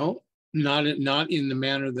 Well, not in the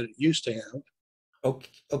manner that it used to have.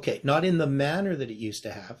 Okay. Not in the manner that it used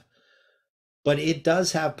to have, but it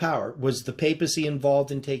does have power. Was the papacy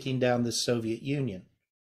involved in taking down the Soviet Union?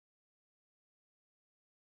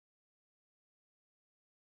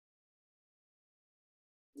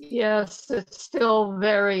 Yes, it's still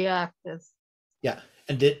very active. Yeah,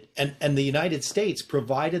 and the United States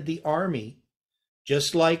provided the army,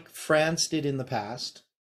 just like France did in the past.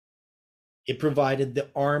 It provided the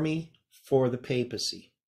army for the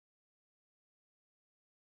papacy.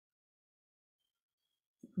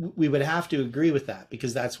 We would have to agree with that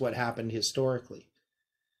because that's what happened historically.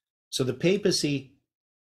 So the papacy,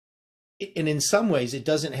 and in some ways, it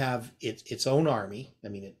doesn't have its own army. I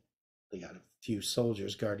mean, they got a few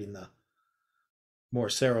soldiers guarding the more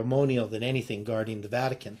ceremonial than anything guarding the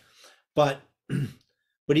Vatican, but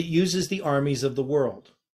it uses the armies of the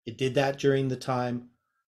world. It did that during the time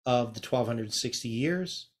of the 1260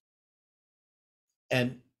 years,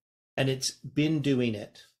 and it's been doing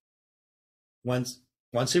it. Once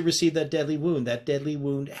it received that deadly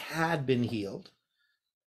wound had been healed.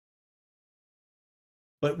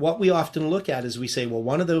 But what we often look at is we say, well,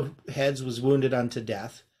 one of the heads was wounded unto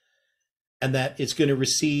death, and that it's going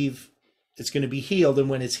to be healed, and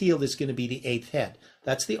when it's healed, it's going to be the eighth head.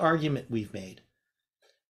 That's the argument we've made.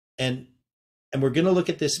 And we're going to look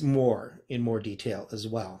at this in more detail as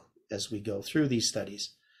well as we go through these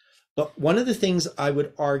studies. But one of the things I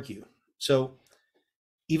would argue, so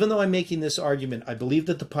even though I'm making this argument, I believe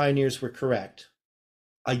that the pioneers were correct.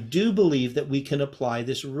 I do believe that we can apply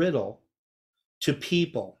this riddle to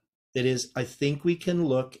people. That is, I think we can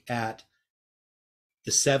look at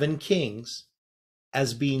the seven kings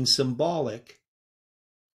as being symbolic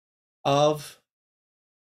of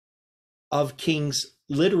kings,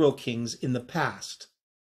 literal kings in the past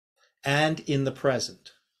and in the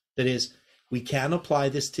present. That is, we can apply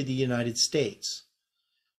this to the United States.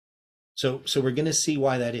 So we're going to see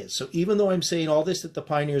why that is. So even though I'm saying all this that the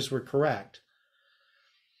pioneers were correct,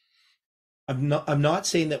 I'm not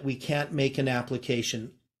saying that we can't make an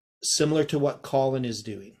application similar to what Colin is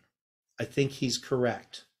doing. I think he's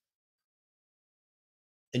correct.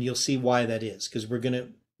 And you'll see why that is, because we're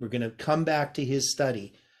going to come back to his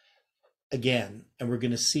study again, and we're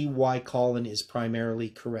going to see why Colin is primarily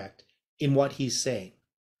correct in what he's saying.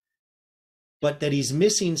 But that he's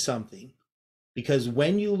missing something, because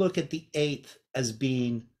when you look at the eighth as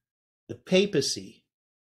being the papacy,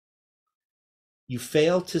 you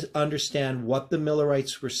fail to understand what the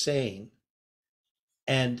Millerites were saying,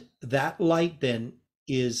 and that light then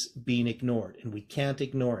is being ignored, and we can't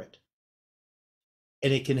ignore it.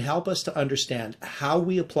 And it can help us to understand how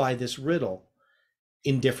we apply this riddle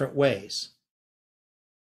in different ways.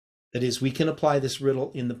 That is, we can apply this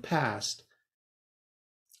riddle in the past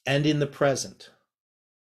and in the present.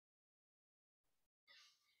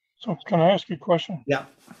 So can I ask you a question? Yeah.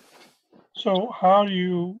 So how do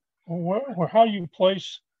you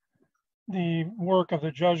place the work of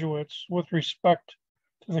the Jesuits with respect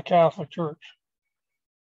to the Catholic Church?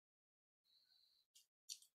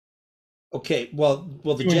 Okay, well,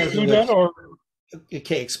 the Jesuits.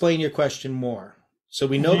 Okay, explain your question more. So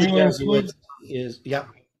we know the Jesuits is, yeah.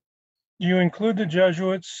 Do you include the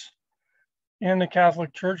Jesuits in the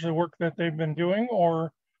Catholic Church, the work that they've been doing,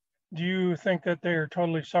 or do you think that they are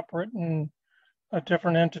totally separate and a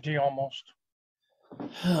different entity almost?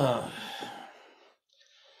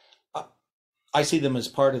 I see them as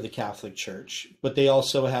part of the Catholic Church, but they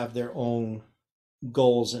also have their own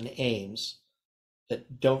goals and aims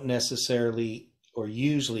that don't necessarily, or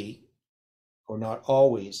usually, or not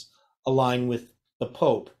always, align with the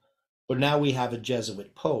Pope. But now we have a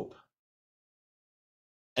Jesuit Pope.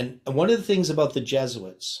 And one of the things about the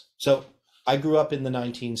Jesuits, so I grew up in the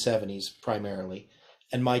 1970s primarily,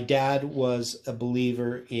 and my dad was a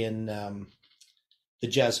believer in the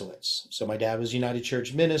Jesuits. So my dad was a United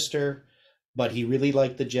Church minister, but he really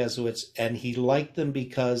liked the Jesuits, and he liked them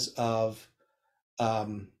because of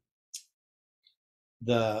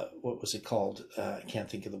what was it called? I can't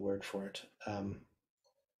think of the word for it.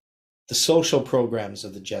 The social programs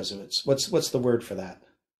of the Jesuits. What's the word for that?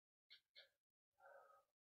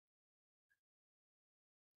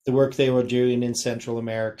 The work they were doing in Central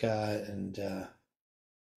America, and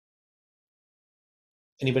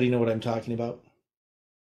anybody know what I'm talking about?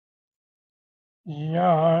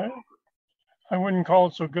 Yeah, I wouldn't call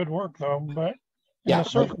it so good work though, but in the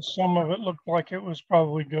surface, some of it looked like it was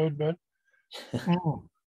probably good, but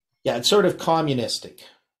yeah, it's sort of communistic.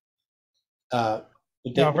 Yeah,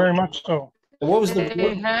 very much so. What was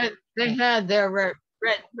they had their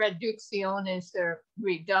reducciones, their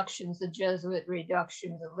reductions, the Jesuit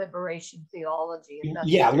reductions, the liberation theology. And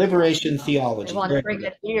yeah, liberation theology. They want to bring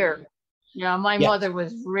it here. Yeah, my mother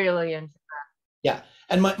was really into that. Yeah,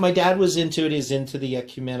 and my dad was into it. He's into the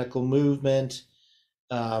ecumenical movement.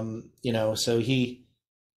 So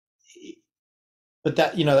but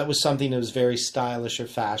that, that was something that was very stylish or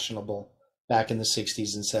fashionable back in the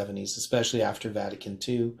 60s and 70s, especially after Vatican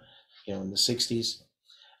II, in the 60s.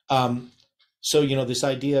 So, this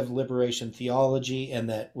idea of liberation theology and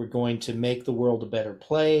that we're going to make the world a better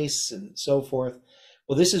place and so forth.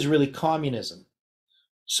 Well, this is really communism.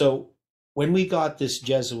 So when we got this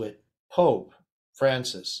Jesuit Pope,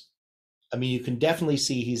 Francis, you can definitely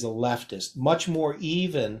see he's a leftist, much more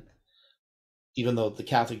even though the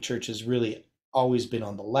Catholic Church has really always been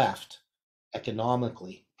on the left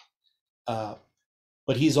economically.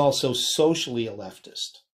 But he's also socially a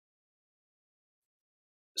leftist.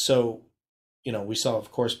 So, we saw,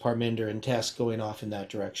 of course, Parminder and Tess going off in that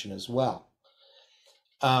direction as well.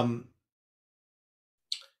 The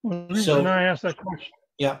reason I asked that question.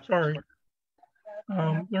 Yeah. Sorry.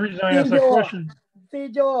 The reason I asked that question.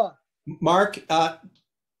 Theodore. Mark,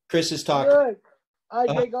 Chris is talking. Look, I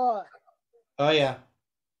forgot. Oh, yeah.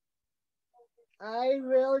 I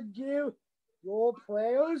will do your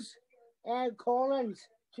prayers and Collins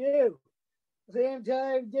too. Same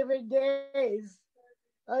time, different days.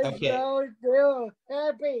 I'm so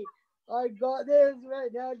happy. I got this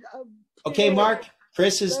right now. Okay, Mark,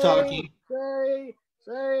 Chris is talking. Sorry,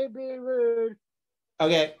 being rude.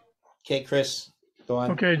 Okay, Chris, go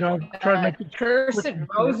on. Okay, don't try to make the Cursed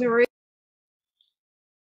rosary.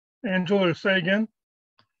 Angela, say again.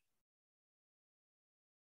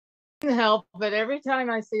 Can't help, but every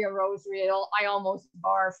time I see a rosary, I almost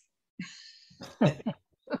barf.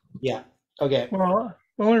 Yeah. Okay. Well,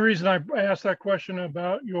 the only reason I asked that question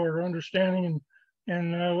about your understanding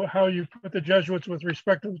and how you put the Jesuits with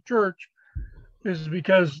respect to the church is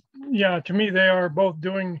because, to me, they are both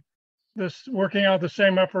doing this, working out the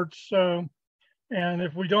same efforts. And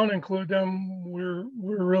if we don't include them, we're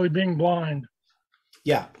really being blind.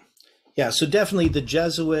 Yeah. Yeah. So definitely the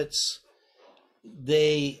Jesuits,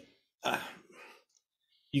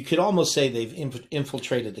 you could almost say they've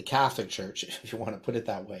infiltrated the Catholic Church, if you want to put it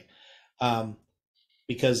that way.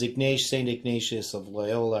 Because St. Ignatius of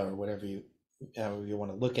Loyola, or however you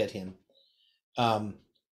want to look at him,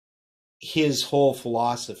 his whole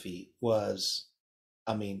philosophy was,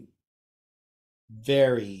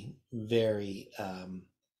 very, very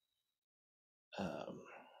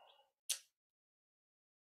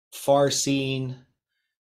far-seeing.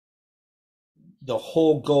 The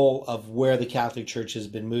whole goal of where the Catholic Church has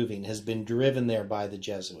been moving has been driven there by the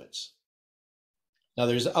Jesuits. Now,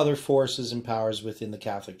 there's other forces and powers within the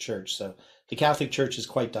Catholic Church, so the Catholic Church is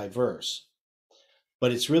quite diverse.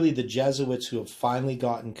 But it's really the Jesuits who have finally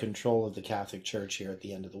gotten control of the Catholic Church here at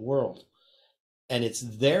the end of the world. And it's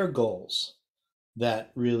their goals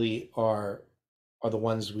that really are the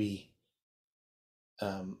ones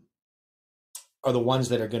are the ones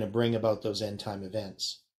that are going to bring about those end time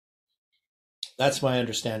events. That's my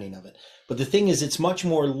understanding of it. But the thing is, it's much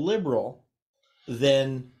more liberal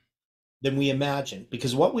than we imagined,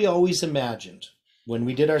 because what we always imagined when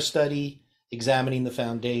we did our study examining the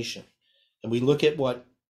foundation, and we look at what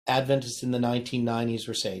Adventists in the 1990s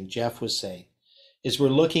were saying, Jeff was saying, is we're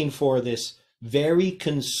looking for this very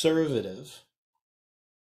conservative,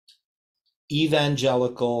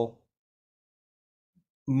 evangelical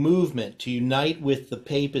movement to unite with the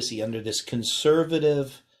papacy under this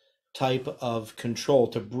conservative type of control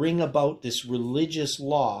to bring about this religious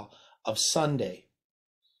law of Sunday.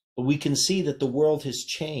 But we can see that the world has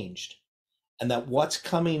changed, and that what's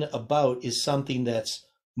coming about is something that's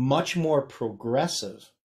much more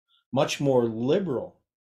progressive, much more liberal.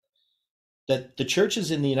 That the churches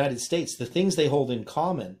in the United States, the things they hold in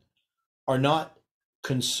common are not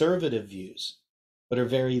conservative views, but are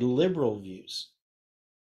very liberal views.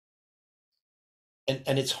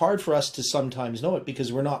 And it's hard for us to sometimes know it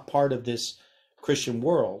because we're not part of this Christian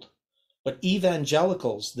world. But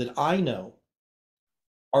evangelicals that I know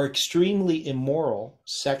are extremely immoral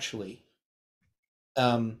sexually.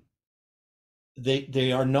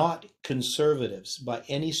 They are not conservatives by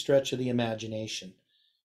any stretch of the imagination.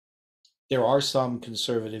 There are some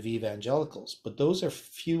conservative evangelicals, but those are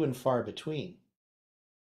few and far between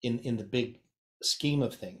in the big scheme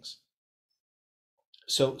of things.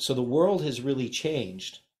 So the world has really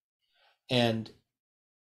changed, and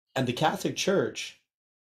the Catholic Church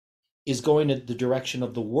is going in the direction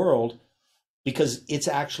of the world because it's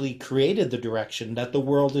actually created the direction that the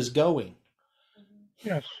world is going.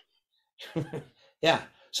 Yes. Yeah.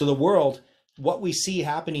 So the world, what we see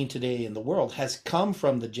happening today in the world has come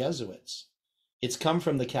from the Jesuits. It's come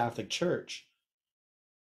from the Catholic Church.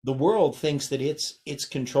 The world thinks that it's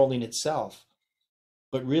controlling itself,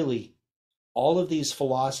 but really all of these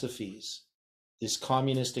philosophies, these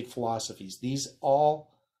communistic philosophies, these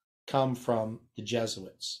all come from the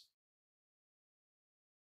Jesuits.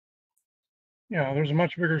 Yeah, there's a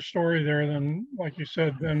much bigger story there than, like you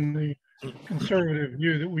said, than the conservative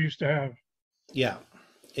view that we used to have. Yeah,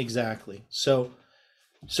 exactly. So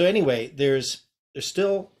anyway, there's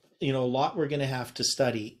still, a lot we're going to have to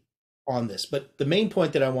study on this. But the main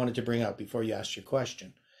point that I wanted to bring out before you asked your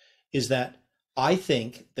question is that I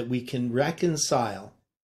think that we can reconcile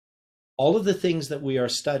all of the things that we are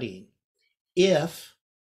studying if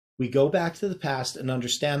we go back to the past and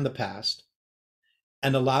understand the past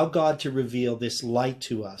and allow God to reveal this light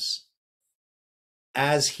to us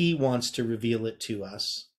as he wants to reveal it to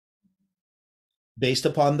us, based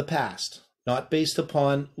upon the past, not based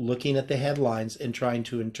upon looking at the headlines and trying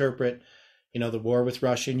to interpret, the war with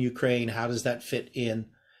Russia and Ukraine. How does that fit in?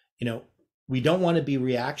 We don't want to be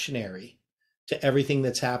reactionary to everything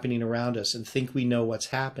that's happening around us and think we know what's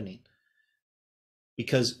happening,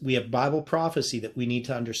 because we have Bible prophecy that we need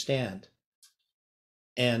to understand.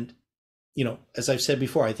 And, as I've said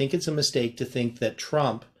before, I think it's a mistake to think that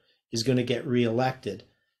Trump is going to get reelected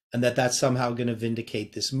and that that's somehow going to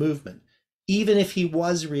vindicate this movement. Even if he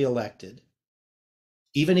was reelected,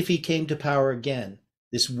 even if he came to power again,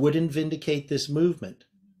 this wouldn't vindicate this movement,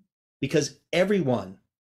 because everyone,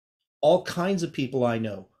 all kinds of people I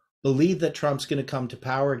know, believe that Trump's going to come to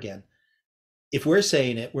power again. If we're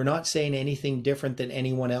saying it, we're not saying anything different than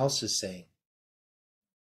anyone else is saying.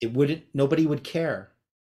 Nobody would care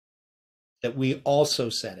that we also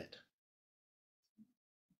said it.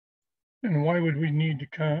 And why would we need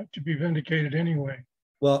to be vindicated anyway?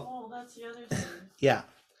 Well, that's the other thing. Yeah.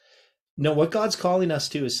 No, what God's calling us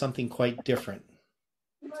to is something quite different.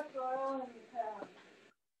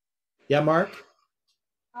 Yeah, Mark?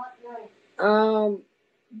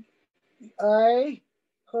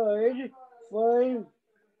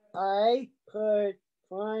 I could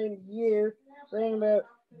find you saying about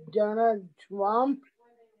Donald Trump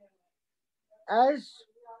as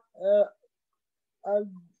a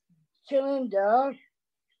killing dog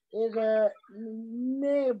is a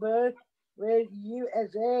neighbor with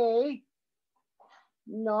USA,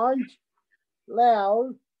 not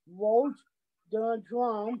loud, vote Donald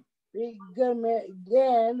Trump, big government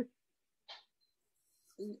again,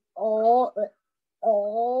 all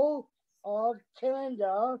of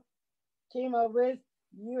Canada came up with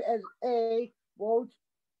USA, vote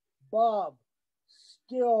Bob,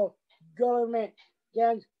 still government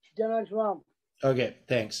against Donald Trump. Okay,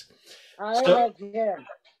 thanks. I like him.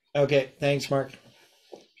 Okay, thanks, Mark.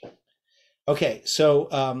 Okay,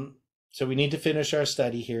 so we need to finish our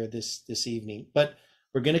study here this evening, but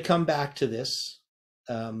we're going to come back to this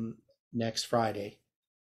next Friday,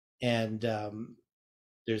 and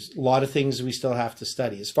there's a lot of things we still have to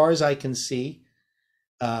study. As far as I can see,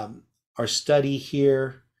 our study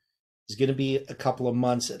here is going to be a couple of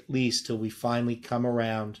months at least till we finally come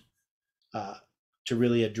around to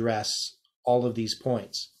really address all of these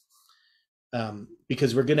points,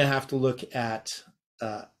 because we're going to have to look at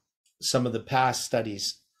some of the past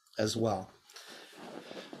studies as well.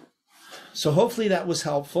 So hopefully that was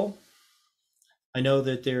helpful. I know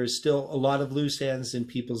that there's still a lot of loose ends in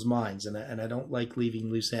people's minds, and I don't like leaving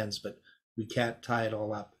loose ends, but we can't tie it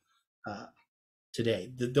all up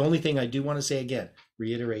today. The only thing I do want to say again,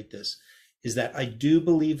 reiterate this, is that I do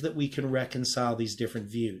believe that we can reconcile these different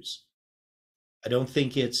views. I don't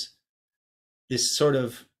think it's this sort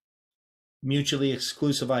of mutually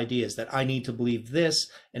exclusive ideas that I need to believe this,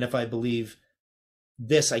 and if I believe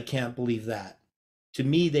this, I can't believe that. To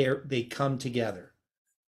me, they come together.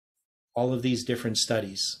 All of these different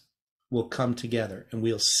studies will come together, and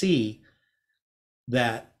we'll see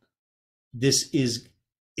that this is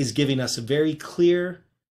giving us a very clear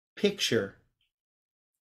picture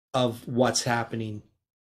of what's happening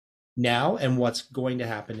now and what's going to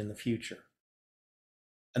happen in the future.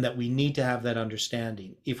 And that we need to have that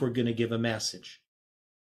understanding if we're going to give a message.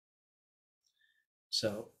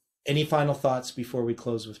 So, any final thoughts before we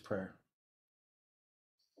close with prayer?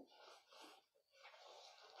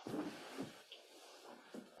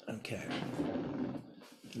 Okay,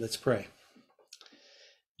 let's pray.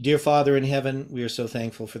 Dear Father in heaven, we are so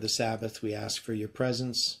thankful for the Sabbath. We ask for your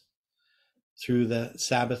presence through the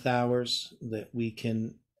Sabbath hours, that we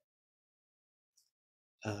can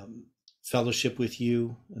fellowship with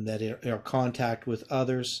you, and that our contact with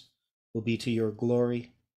others will be to your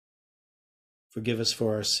glory. Forgive us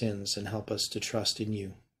for our sins and help us to trust in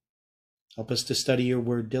you. Help us to study your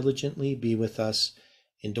word diligently. Be with us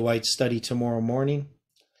in Dwight's study tomorrow morning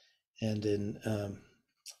and in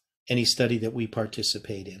any study that we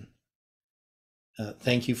participate in.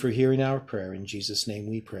 Thank you for hearing our prayer. In Jesus' name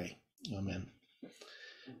we pray. Amen.